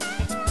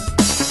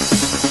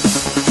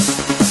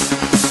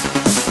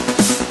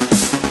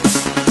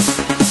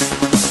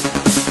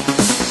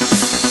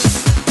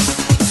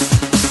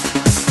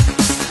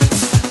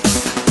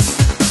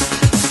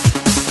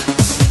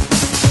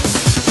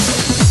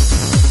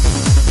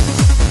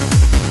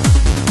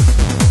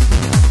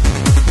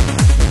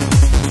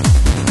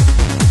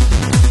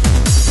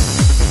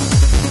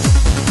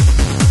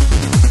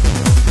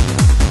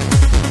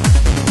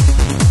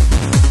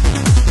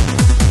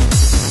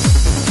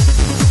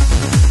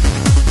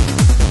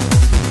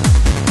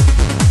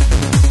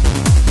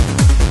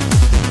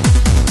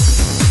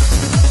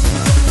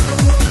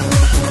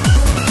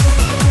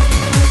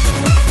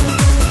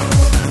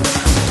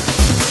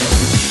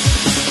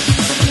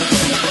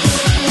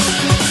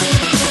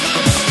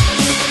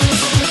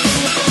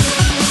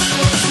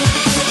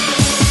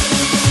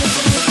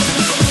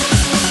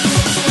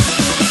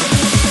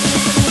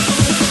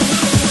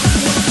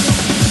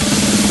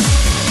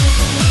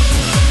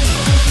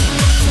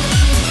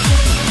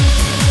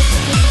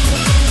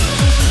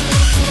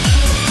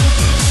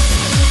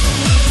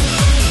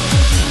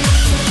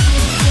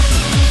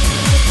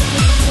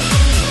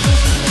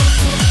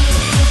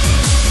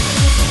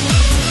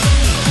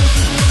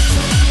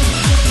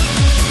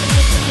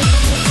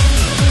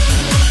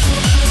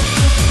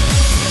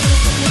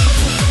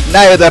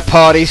 Now the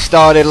party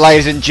started,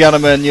 ladies and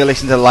gentlemen. You're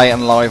listening to Late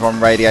and Live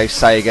on Radio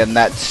Sega, and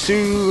that's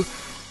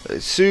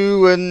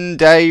Sue and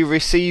Day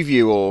Receive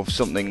You or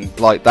something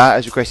like that,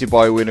 as requested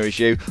by a winner as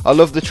you. I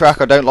love the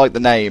track, I don't like the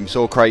name, it's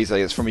all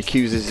crazy. It's from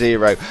Yakuza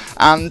 0,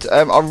 and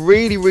I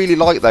really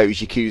like those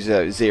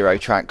Yakuza 0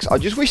 tracks. I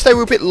just wish they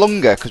were a bit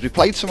longer, because we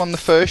played some on the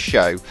first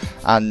show,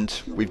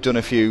 and we've done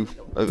a few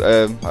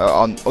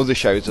on other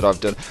shows that I've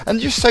done, and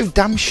just so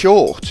damn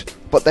short.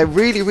 But they're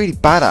really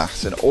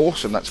badass and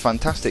awesome. That's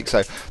fantastic.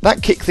 So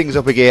that kicked things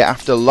up a gear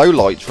after Low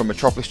Lights from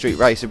Metropolis Street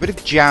Race. A bit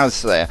of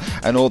jazz there,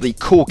 and all the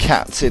cool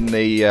cats in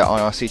the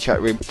IRC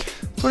chat room.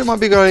 Thought it might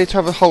be a good idea to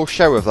have a whole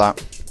show of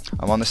that.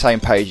 I'm on the same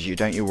page as you,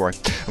 don't you worry.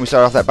 And we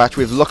start off that batch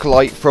with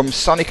Lookalike from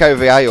Sonic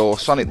OVA or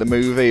Sonic the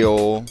Movie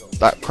or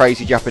that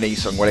crazy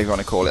Japanese song, whatever you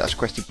want to call it. That's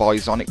requested by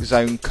Sonic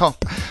Zone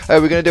Cop. We're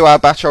going to do our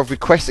batch of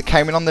requests that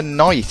came in on the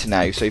night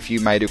now. So if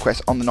you made a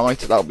request on the night,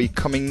 that'll be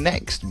coming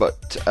next.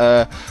 But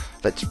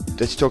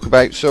let's talk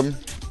about some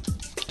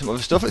other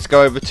stuff. Let's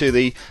go over to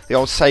the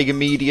old Sega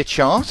Media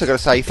chart. I've got to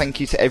say thank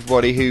you to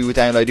everybody who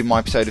downloaded my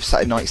episode of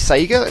Saturday Night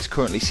Sega. That's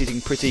currently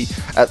sitting pretty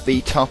at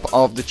the top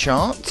of the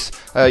charts.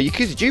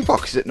 Yakuza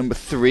Jukebox is at number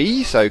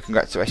 3, so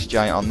congrats to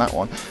SJ on that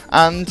one.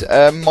 And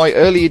my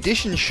early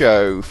edition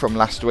show from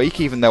last week,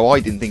 even though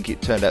I didn't think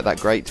it turned out that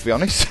great, to be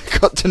honest,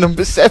 got to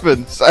number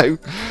 7. So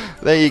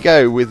there you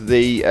go with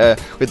the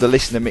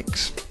listener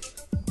mix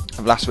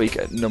of last week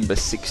at number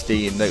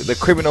 16. The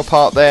criminal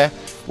part there.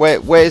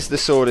 Where's the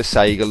sort of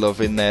Sega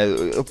love in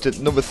there? Up to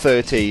number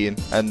 13,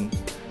 and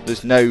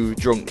there's no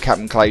drunk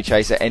Captain Clay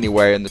Chaser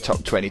anywhere in the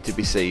top 20 to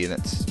be seen.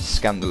 That's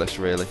scandalous,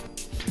 really.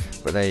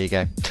 But there you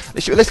go.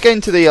 Let's get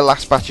into the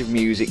last batch of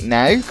music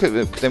now,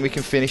 cause then we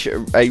can finish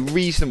at a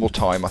reasonable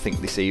time, I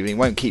think, this evening.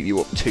 Won't keep you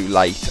up too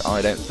late,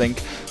 I don't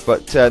think.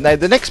 But now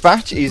the next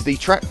batch is the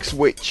tracks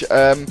which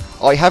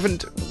I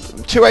haven't...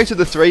 2 out of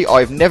the 3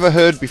 I've never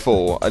heard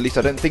before. At least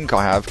I don't think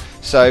I have.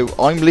 So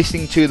I'm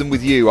listening to them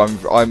with you.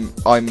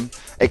 I'm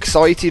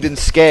excited and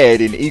scared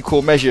in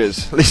equal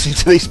measures listening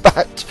to this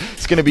batch.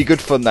 It's going to be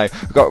good fun though.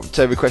 I've got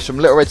a request from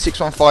Little Red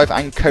 615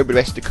 and Cobra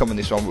Best to come on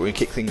this one, but we're going to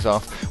kick things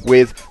off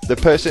with the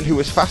person who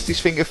was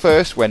fastest finger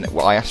first when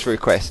I asked for a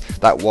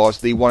request. That was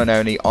the one and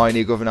only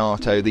Aine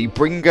Governato, the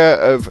bringer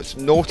of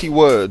naughty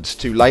words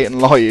to Late and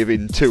Live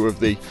in 2 of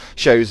the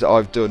shows that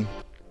I've done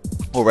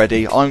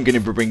already. I'm going to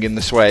be bringing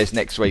the swears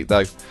next week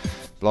though.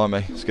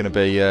 Blimey, it's going to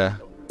be...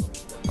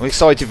 I'm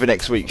excited for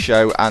next week's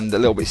show and a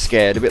little bit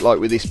scared, a bit like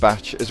with this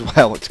batch as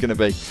well. It's going to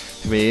be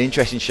an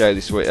interesting show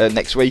this week.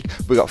 Next week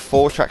we've got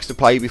 4 tracks to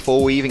play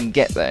before we even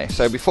get there.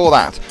 So before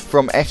that,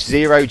 from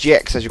F-Zero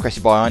GX as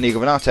requested by Aine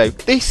Governato,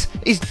 this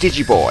is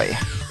Digiboy.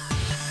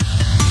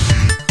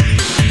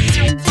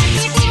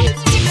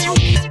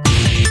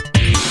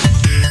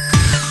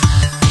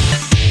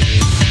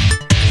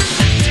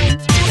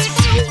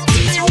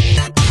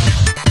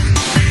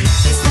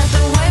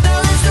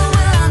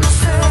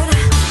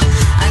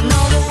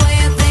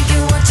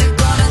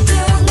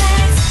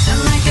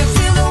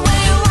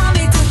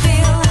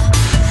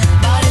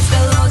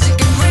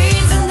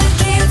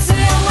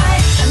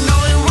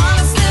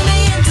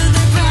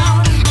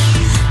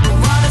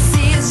 Wanna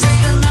see is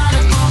straight and not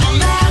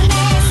a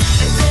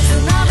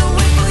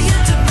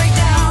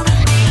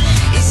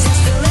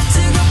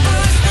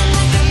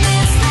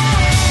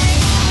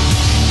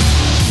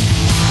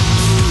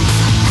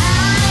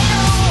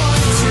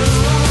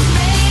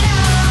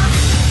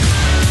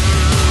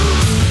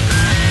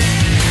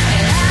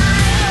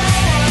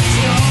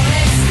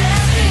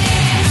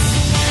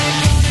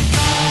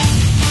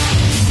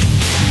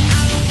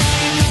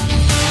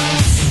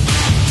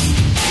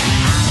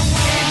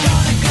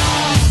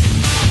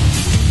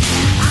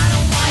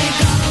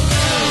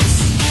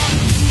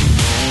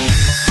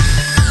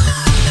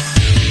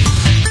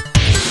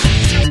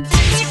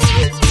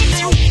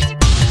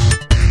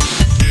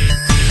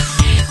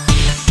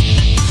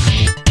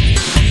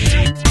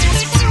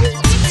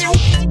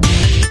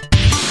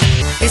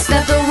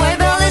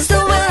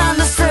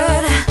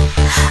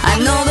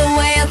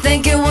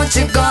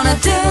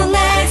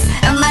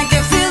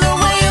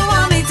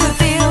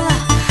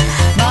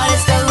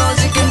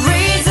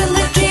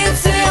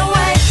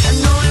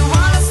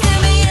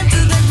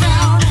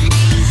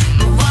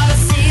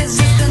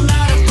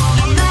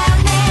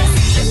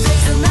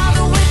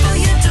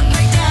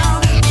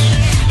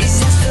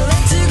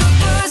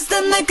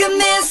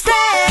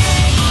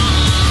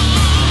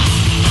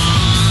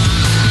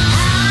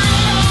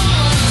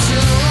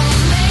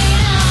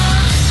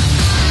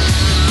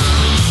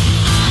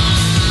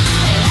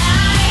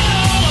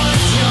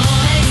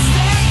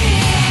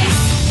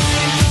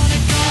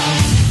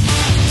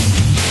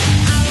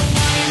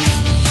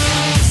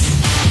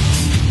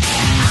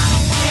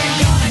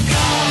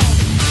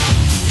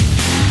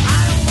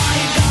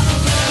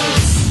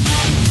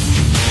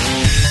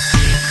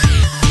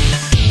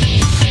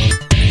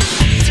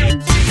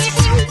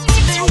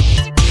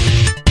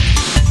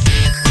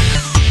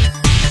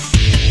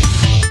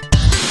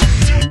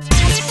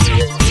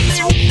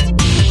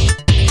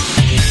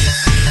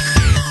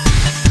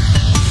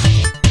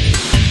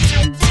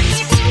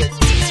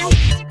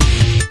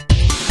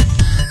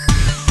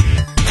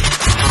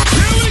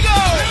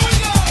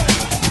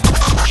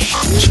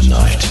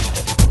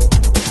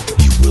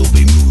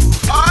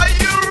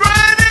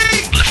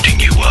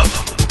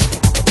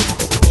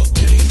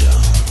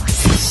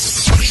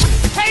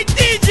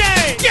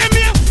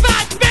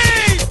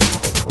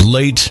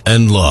Late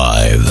and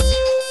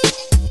Live.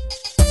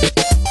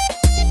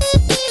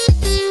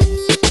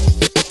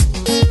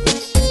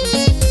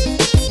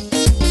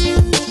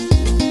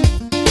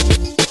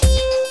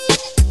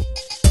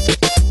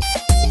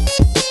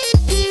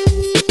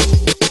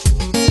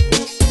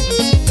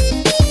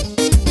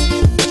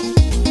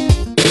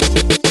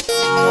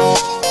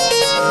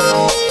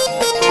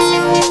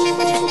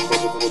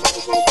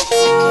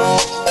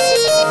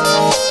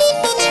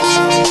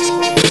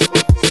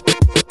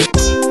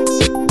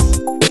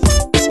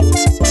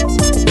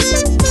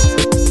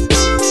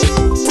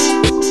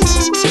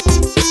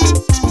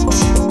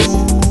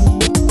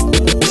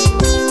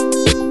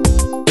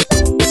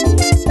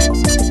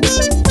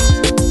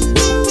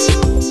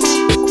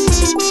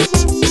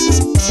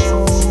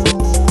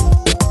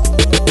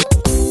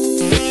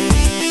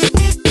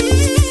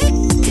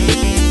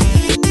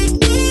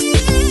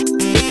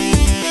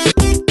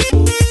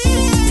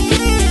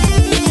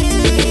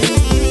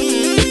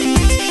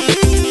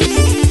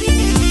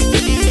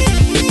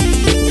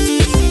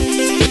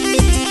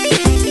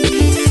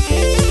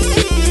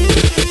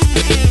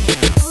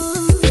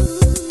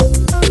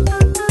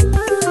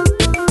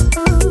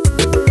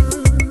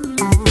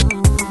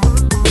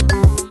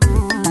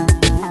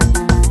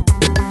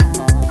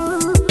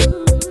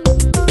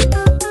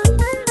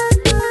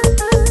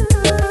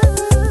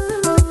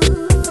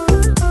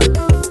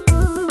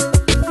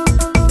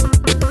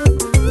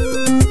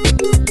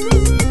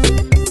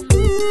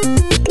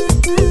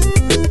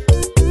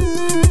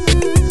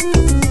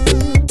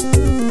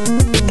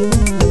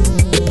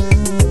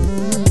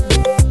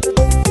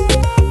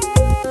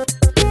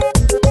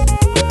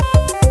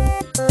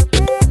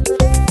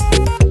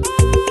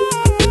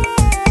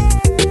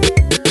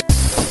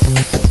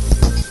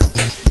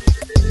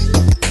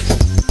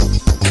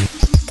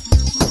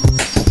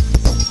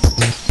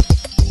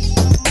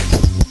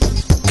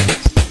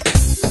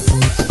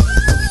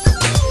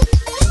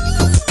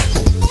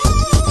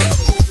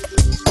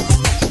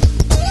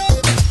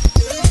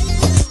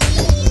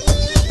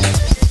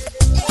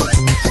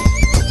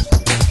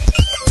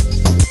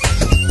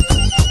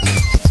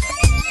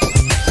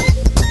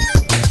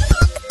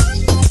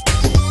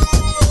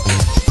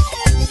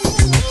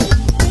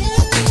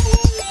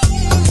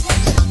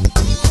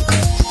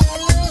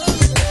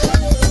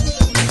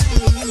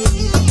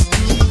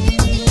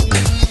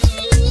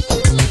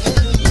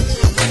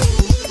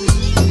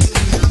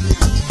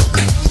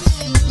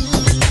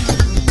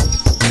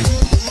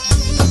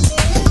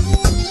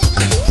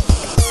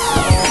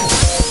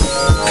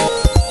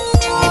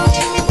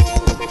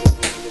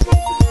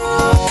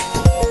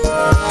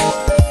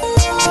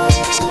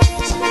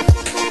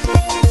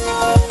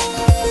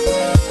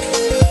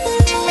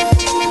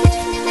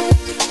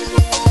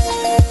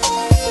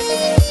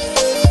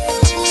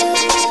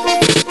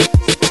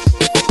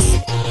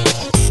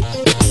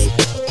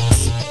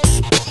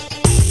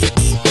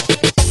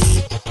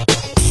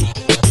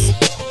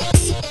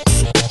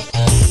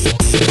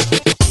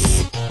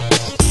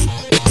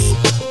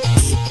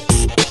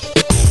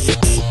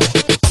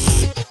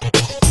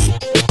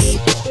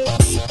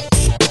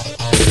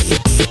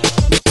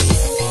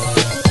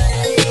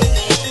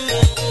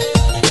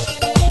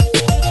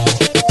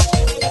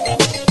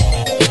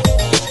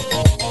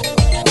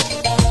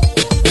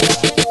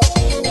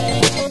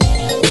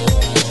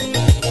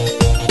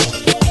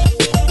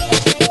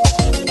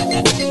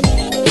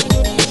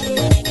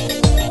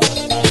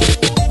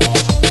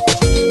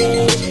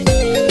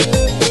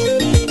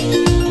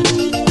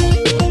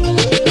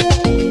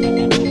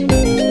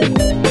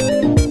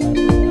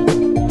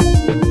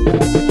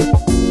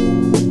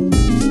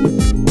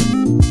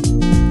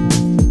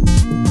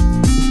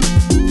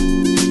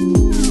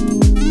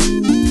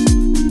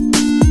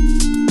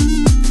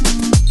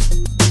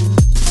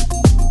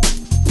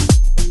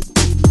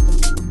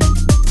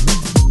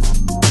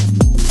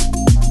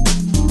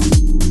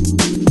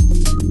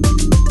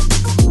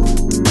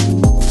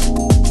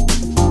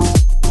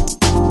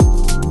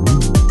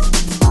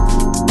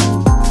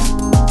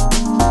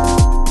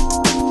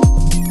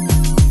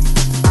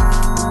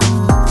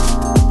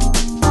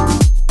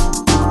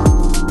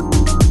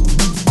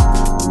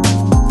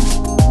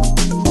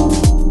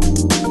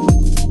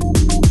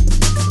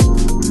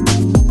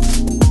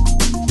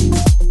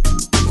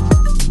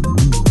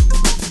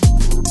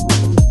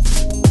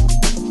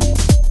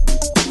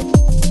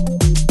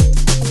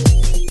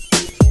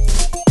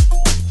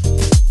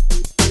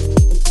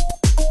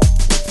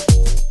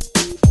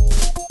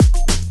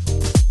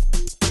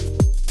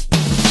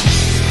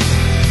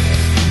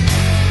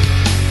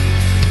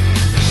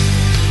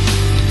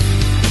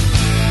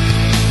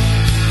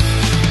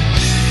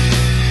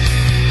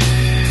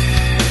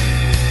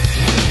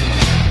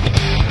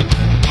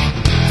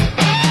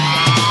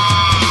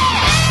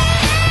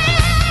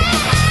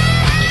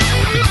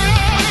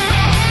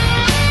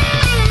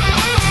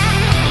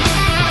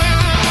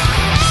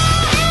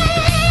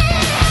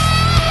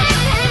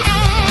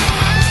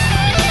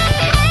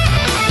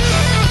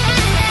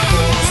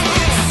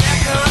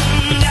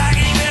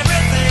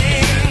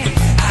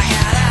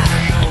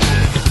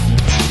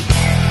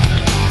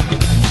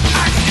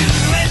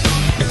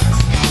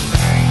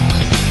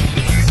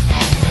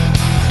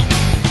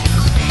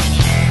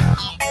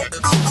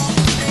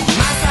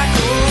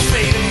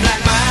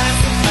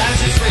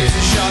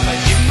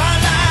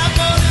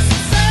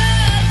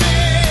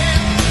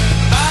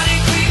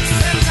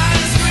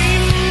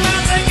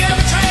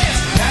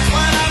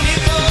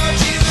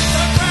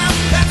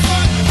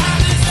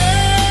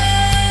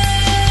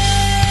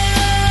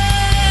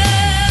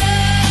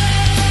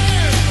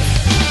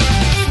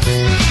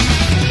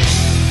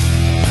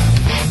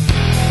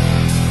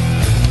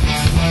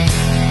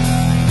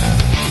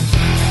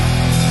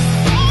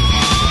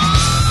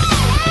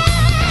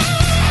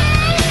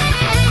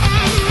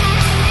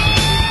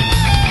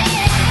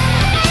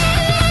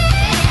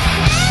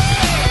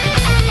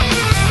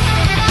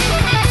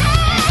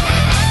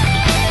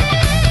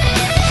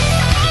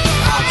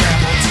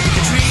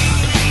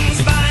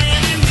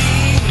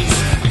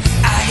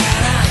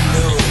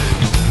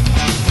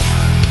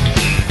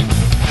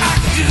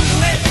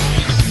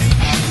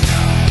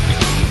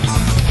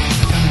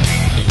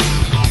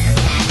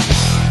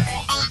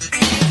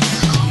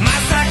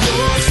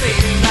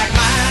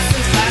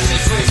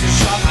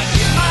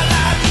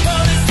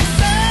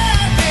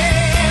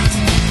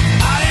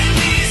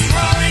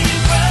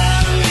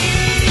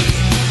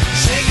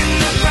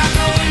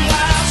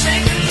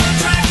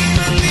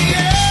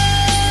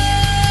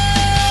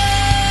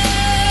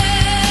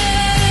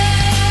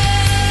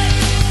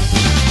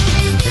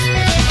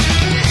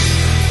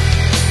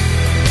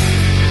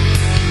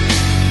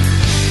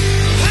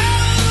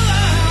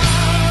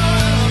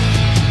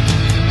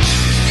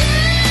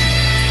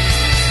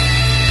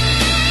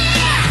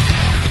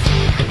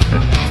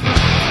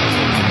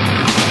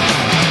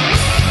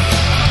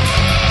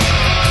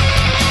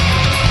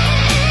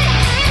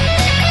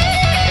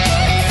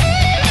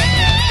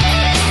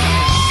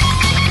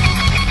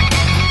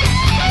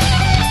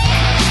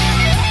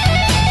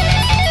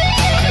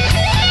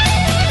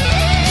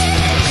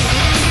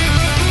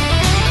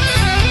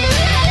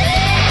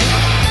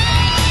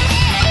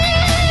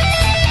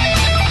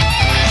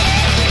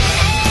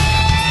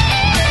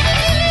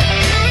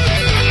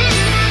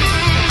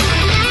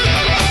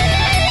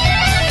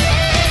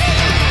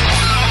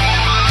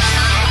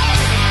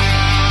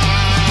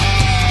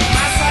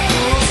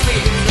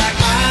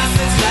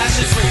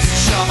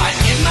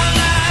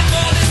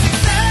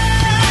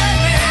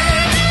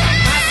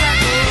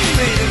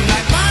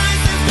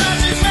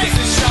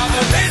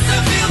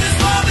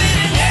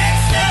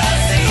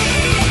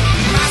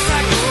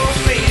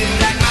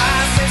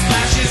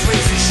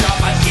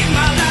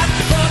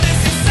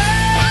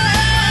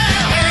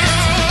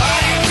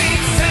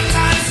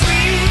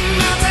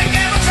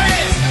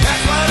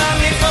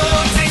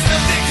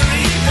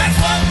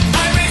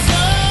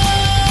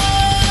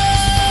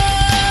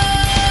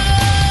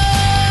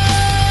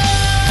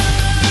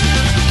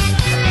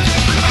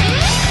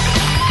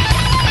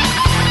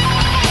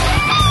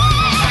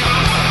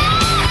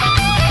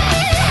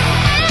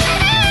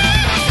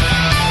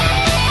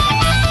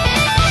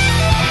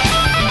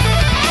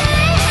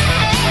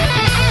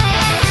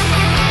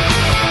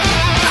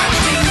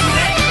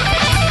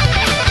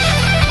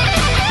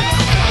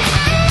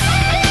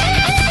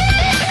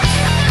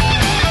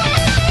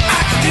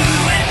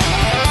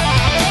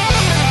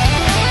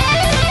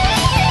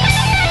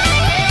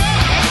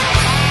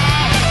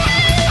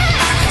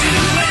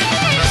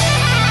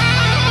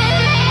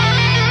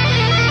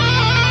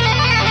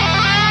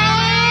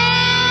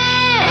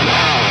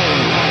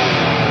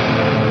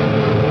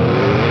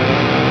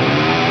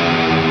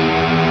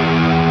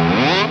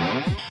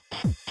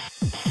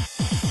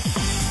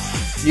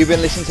 You've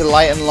been listening to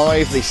Late and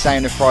Live, the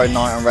sound of Friday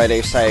night on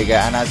Radio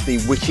Sega, and as the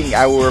witching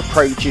hour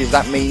approaches,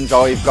 that means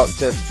I've got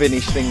to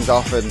finish things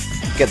off and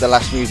get the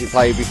last music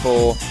played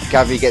before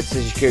Gavi gets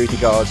the security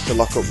guards to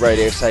lock up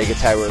Radio Sega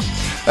Towers.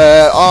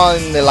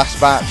 On the last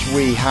batch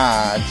we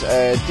had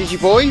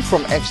Digiboy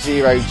from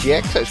F-Zero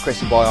GX, that was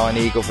requested by Iron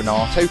Eagle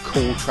Venato,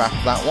 cool track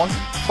that one.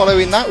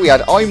 Following that we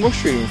had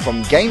iMushroom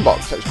from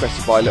Gamebox, that was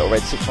requested by Little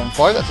Red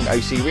 615, that's an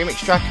OC remix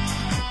track.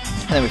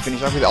 And then we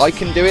finish off with I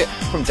Can Do It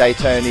from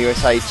Daytona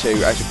USA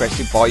 2, as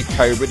requested by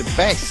Cobra the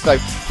Best. So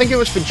thank you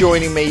very much for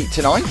joining me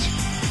tonight.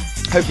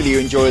 Hopefully you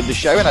enjoyed the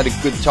show and had a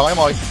good time.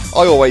 I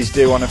always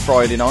do on a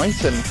Friday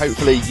night, and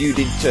hopefully you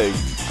did too.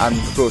 And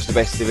of course the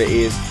best of it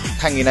is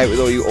hanging out with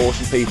all you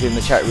awesome people in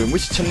the chat room,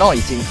 which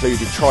tonight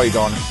included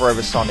Trigon,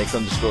 Forever Sonic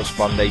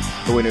 _Spondy,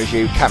 the winner is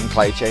you, Captain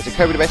Clay Chaser,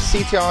 Cobra the Best,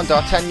 CTR,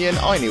 D'Artagnan,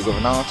 Neil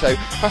Governato,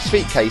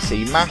 Pacific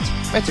KC, Matt,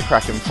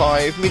 Metacracken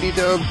 5, Midi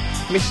Dub,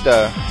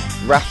 Mr.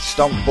 Wrath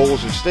Stomp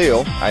Balls of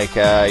Steel,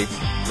 aka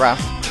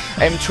Wrath,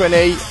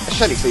 M20,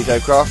 Shelix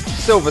Litocraft,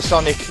 Silver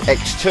Sonic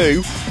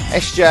X2,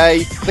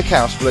 SJ, The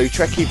Chaos Blue,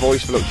 Trekkie,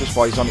 Voice Voluptuous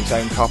by Sonic's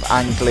Own Cop,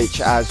 and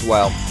Glitch as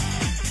well.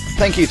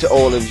 Thank you to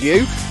all of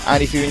you,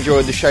 and if you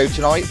enjoyed the show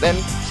tonight, then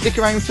stick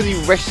around for the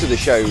rest of the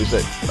shows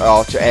that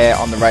are to air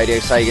on the Radio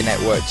Sega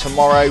Network.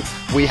 Tomorrow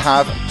we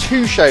have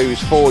 2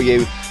 shows for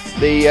you.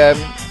 The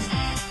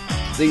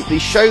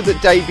show that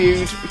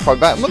debuted probably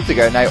about a month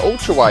ago now,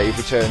 Ultrawave,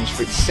 returns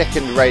for its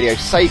second Radio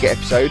Sega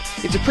episode.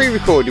 It's a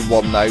pre-recorded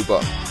one though,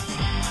 but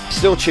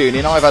still tune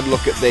in. I've had a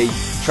look at the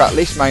track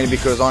list, mainly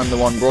because I'm the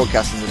one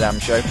broadcasting the damn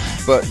show,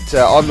 but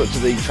I've looked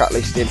at the track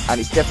listing and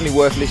it's definitely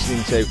worth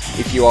listening to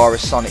if you are a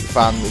Sonic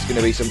fan. There's going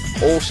to be some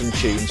awesome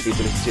tunes for you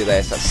to listen to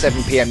there. So that's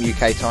 7 PM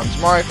UK time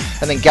tomorrow,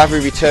 and then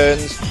Gavry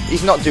returns.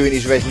 He's not doing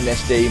his Resident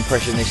SD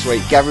impression this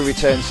week. Gavry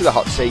returns to the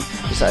hot seat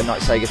for Saturday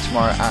Night Sega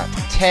tomorrow at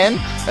 10,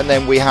 and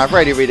then we have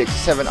Radio Redux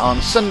 7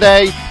 on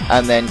Sunday,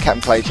 and then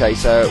Captain Clay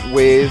Chaser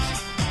with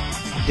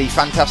the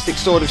Fantastic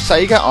Sword of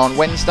Sega on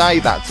Wednesday.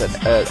 That's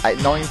at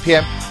 9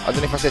 PM. I don't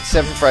know if I said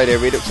 7 for Radio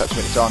Redux, that's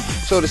when it's on.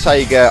 Sword of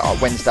Sega on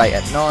Wednesday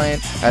at 9,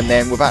 and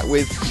then we're back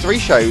with 3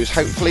 shows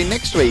hopefully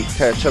next week.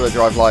 Turbo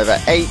Drive Live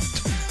at 8,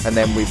 and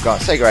then we've got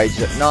Sega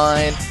Ages at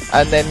 9,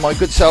 and then my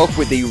good self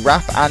with the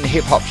Rap and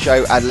Hip Hop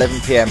show at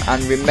 11 PM.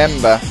 And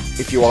remember,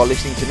 if you are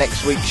listening to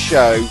next week's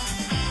show,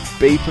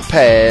 be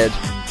prepared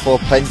for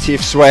plenty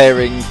of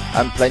swearing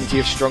and plenty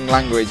of strong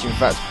language. In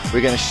fact, we're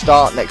going to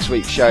start next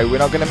week's show. We're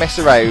not going to mess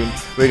around.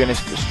 We're going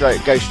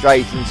to go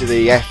straight into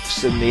the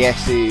F's and the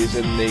S's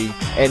and the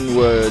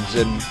N-words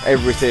and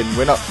everything.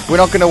 We're not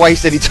going to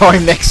waste any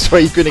time next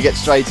week. We're going to get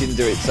straight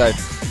into it. So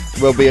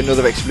will be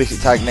another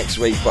explicit tag next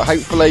week. But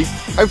hopefully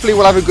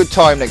we'll have a good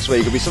time next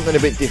week. It'll be something a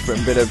bit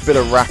different, a bit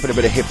of rap and a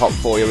bit of hip hop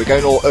for you. We're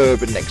going all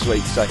urban next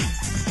week, so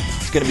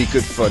it's going to be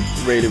good fun.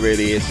 It really,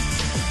 really is.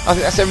 I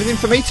think that's everything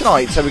for me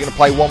tonight, so we're going to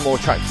play one more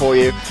track for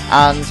you.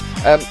 And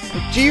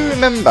do you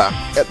remember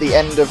at the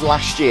end of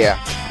last year,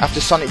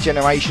 after Sonic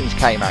Generations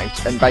came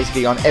out, and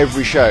basically on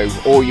every show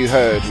all you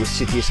heard was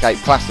City Escape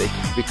Classic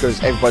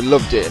because everybody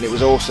loved it and it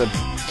was awesome?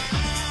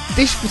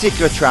 This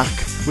particular track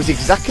was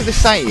exactly the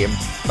same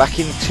back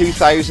in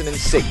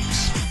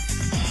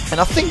 2006,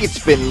 and I think it's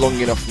been long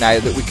enough now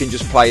that we can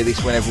just play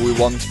this whenever we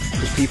want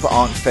because people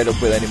aren't fed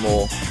up with it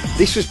anymore.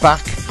 This was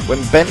back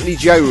when Bentley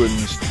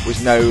Jones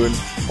was known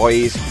by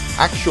his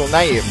actual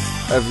name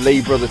of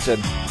Lee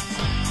Brotherton,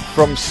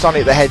 from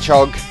Sonic the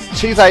Hedgehog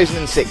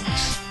 2006,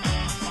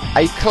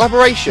 a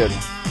collaboration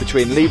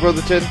between Lee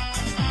Brotherton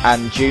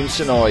and Jun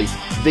Senoue,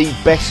 the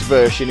best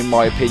version in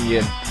my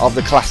opinion of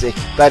the classic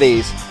that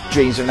is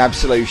Dreams of an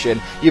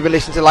Absolution. You've been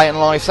listening to Late and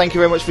Live. Thank you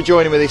very much for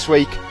joining me this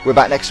week. We're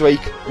back next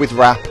week with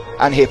rap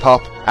and hip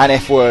hop and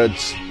F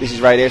words. This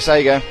is Radio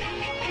Sega.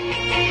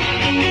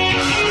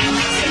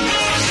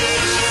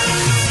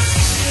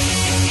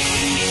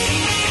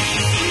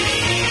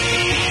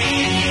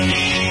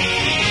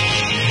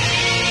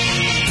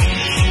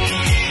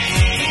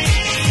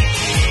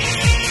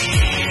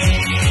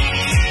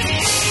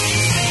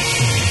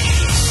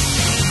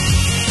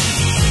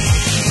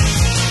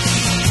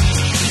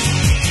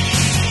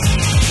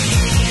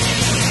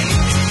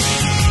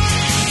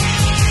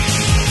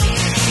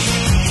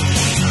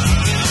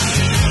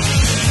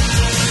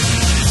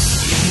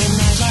 In the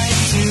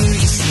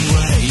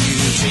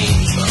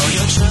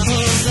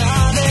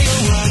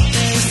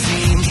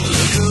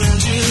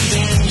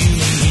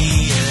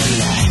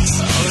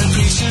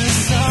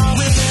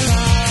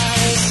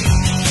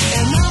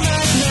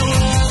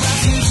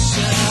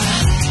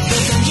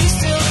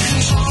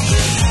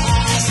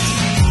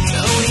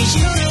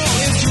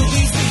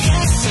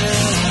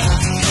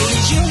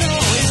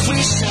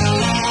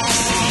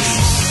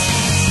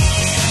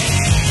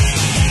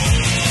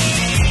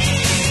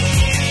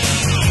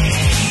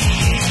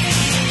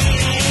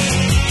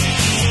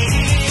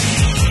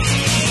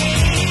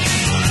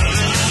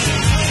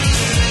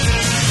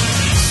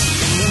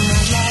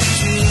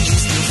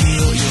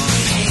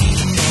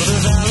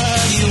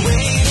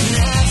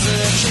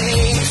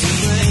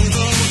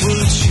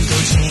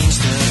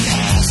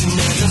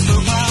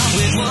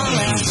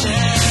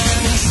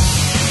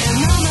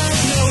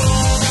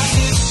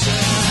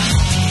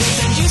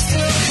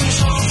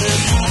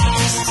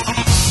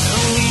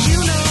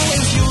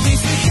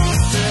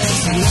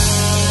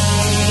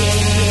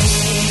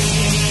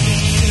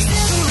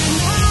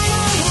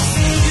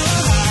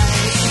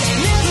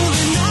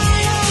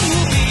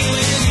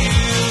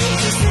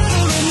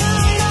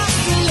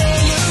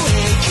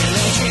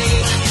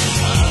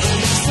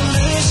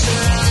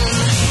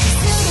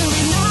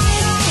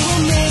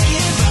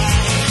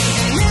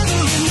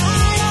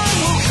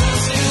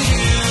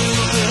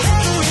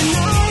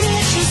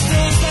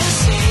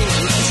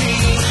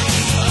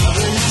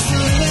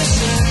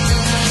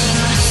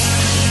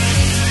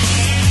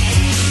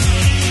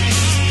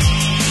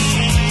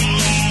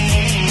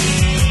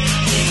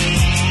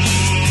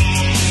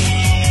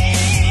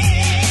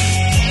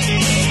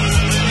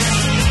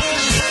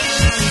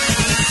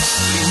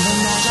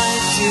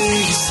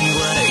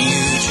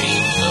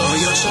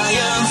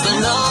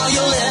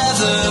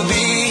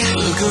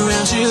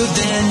around you,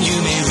 then you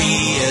may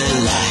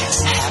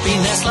realize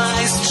happiness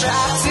lies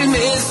trapped in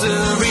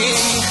misery.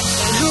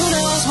 And who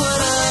knows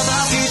what of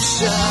our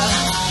future?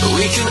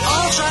 We can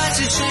all try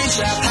to change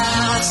our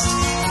past.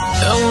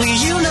 Only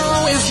you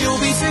know if you'll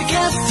be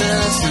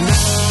together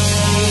tonight.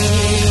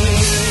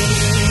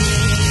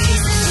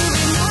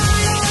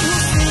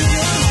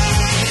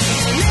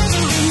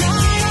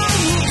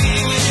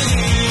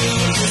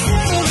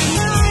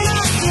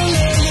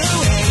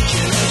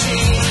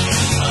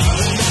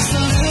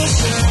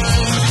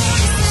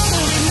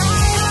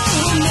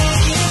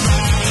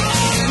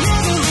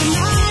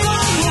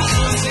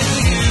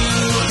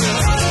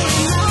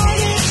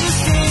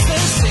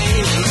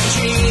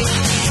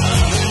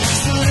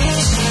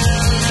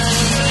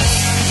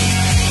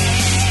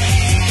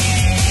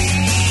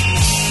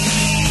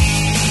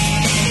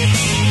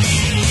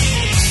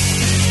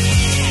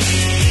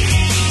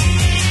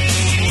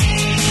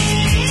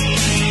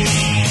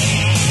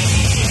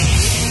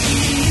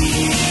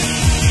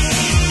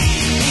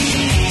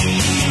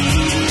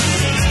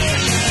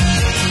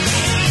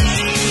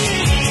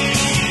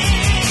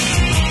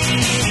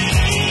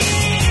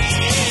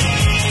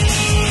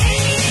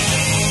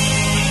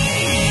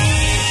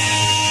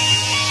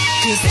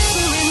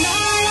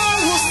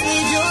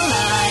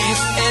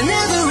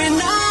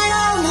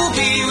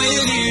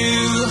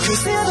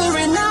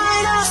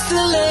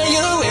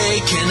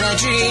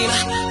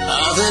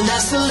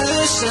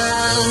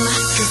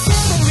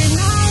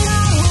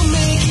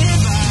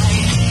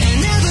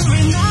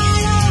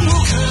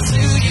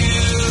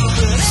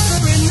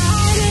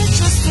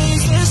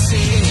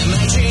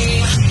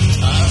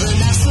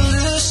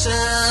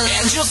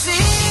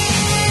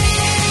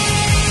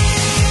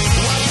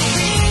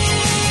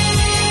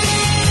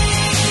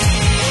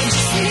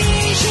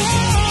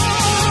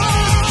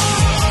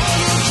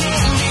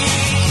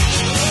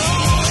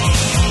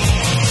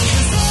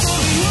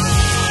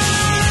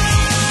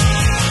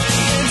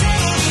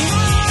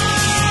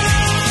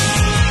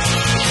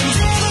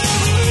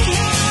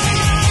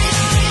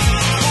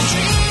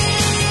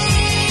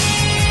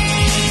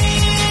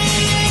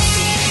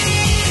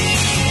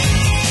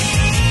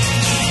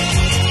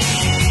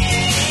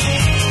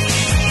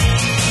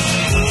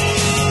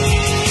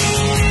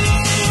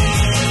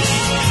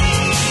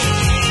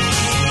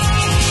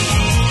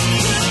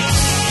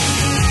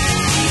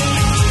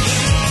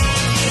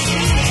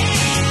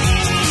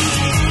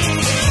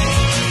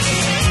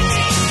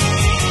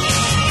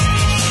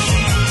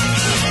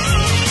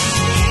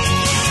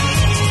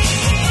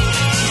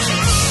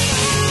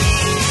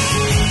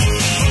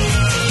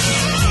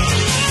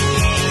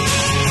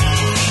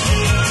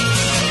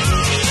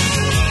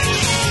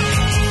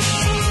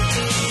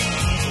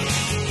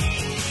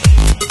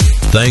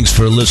 Thanks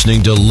for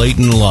listening to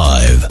Leighton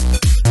Live.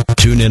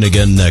 Tune in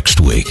again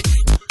next week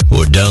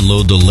or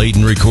download the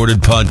Leighton recorded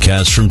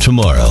podcast from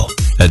tomorrow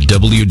at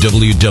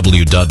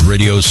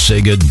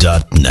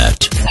www.radiosega.net.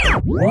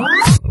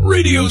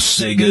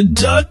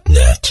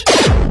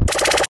 Radiosega.net.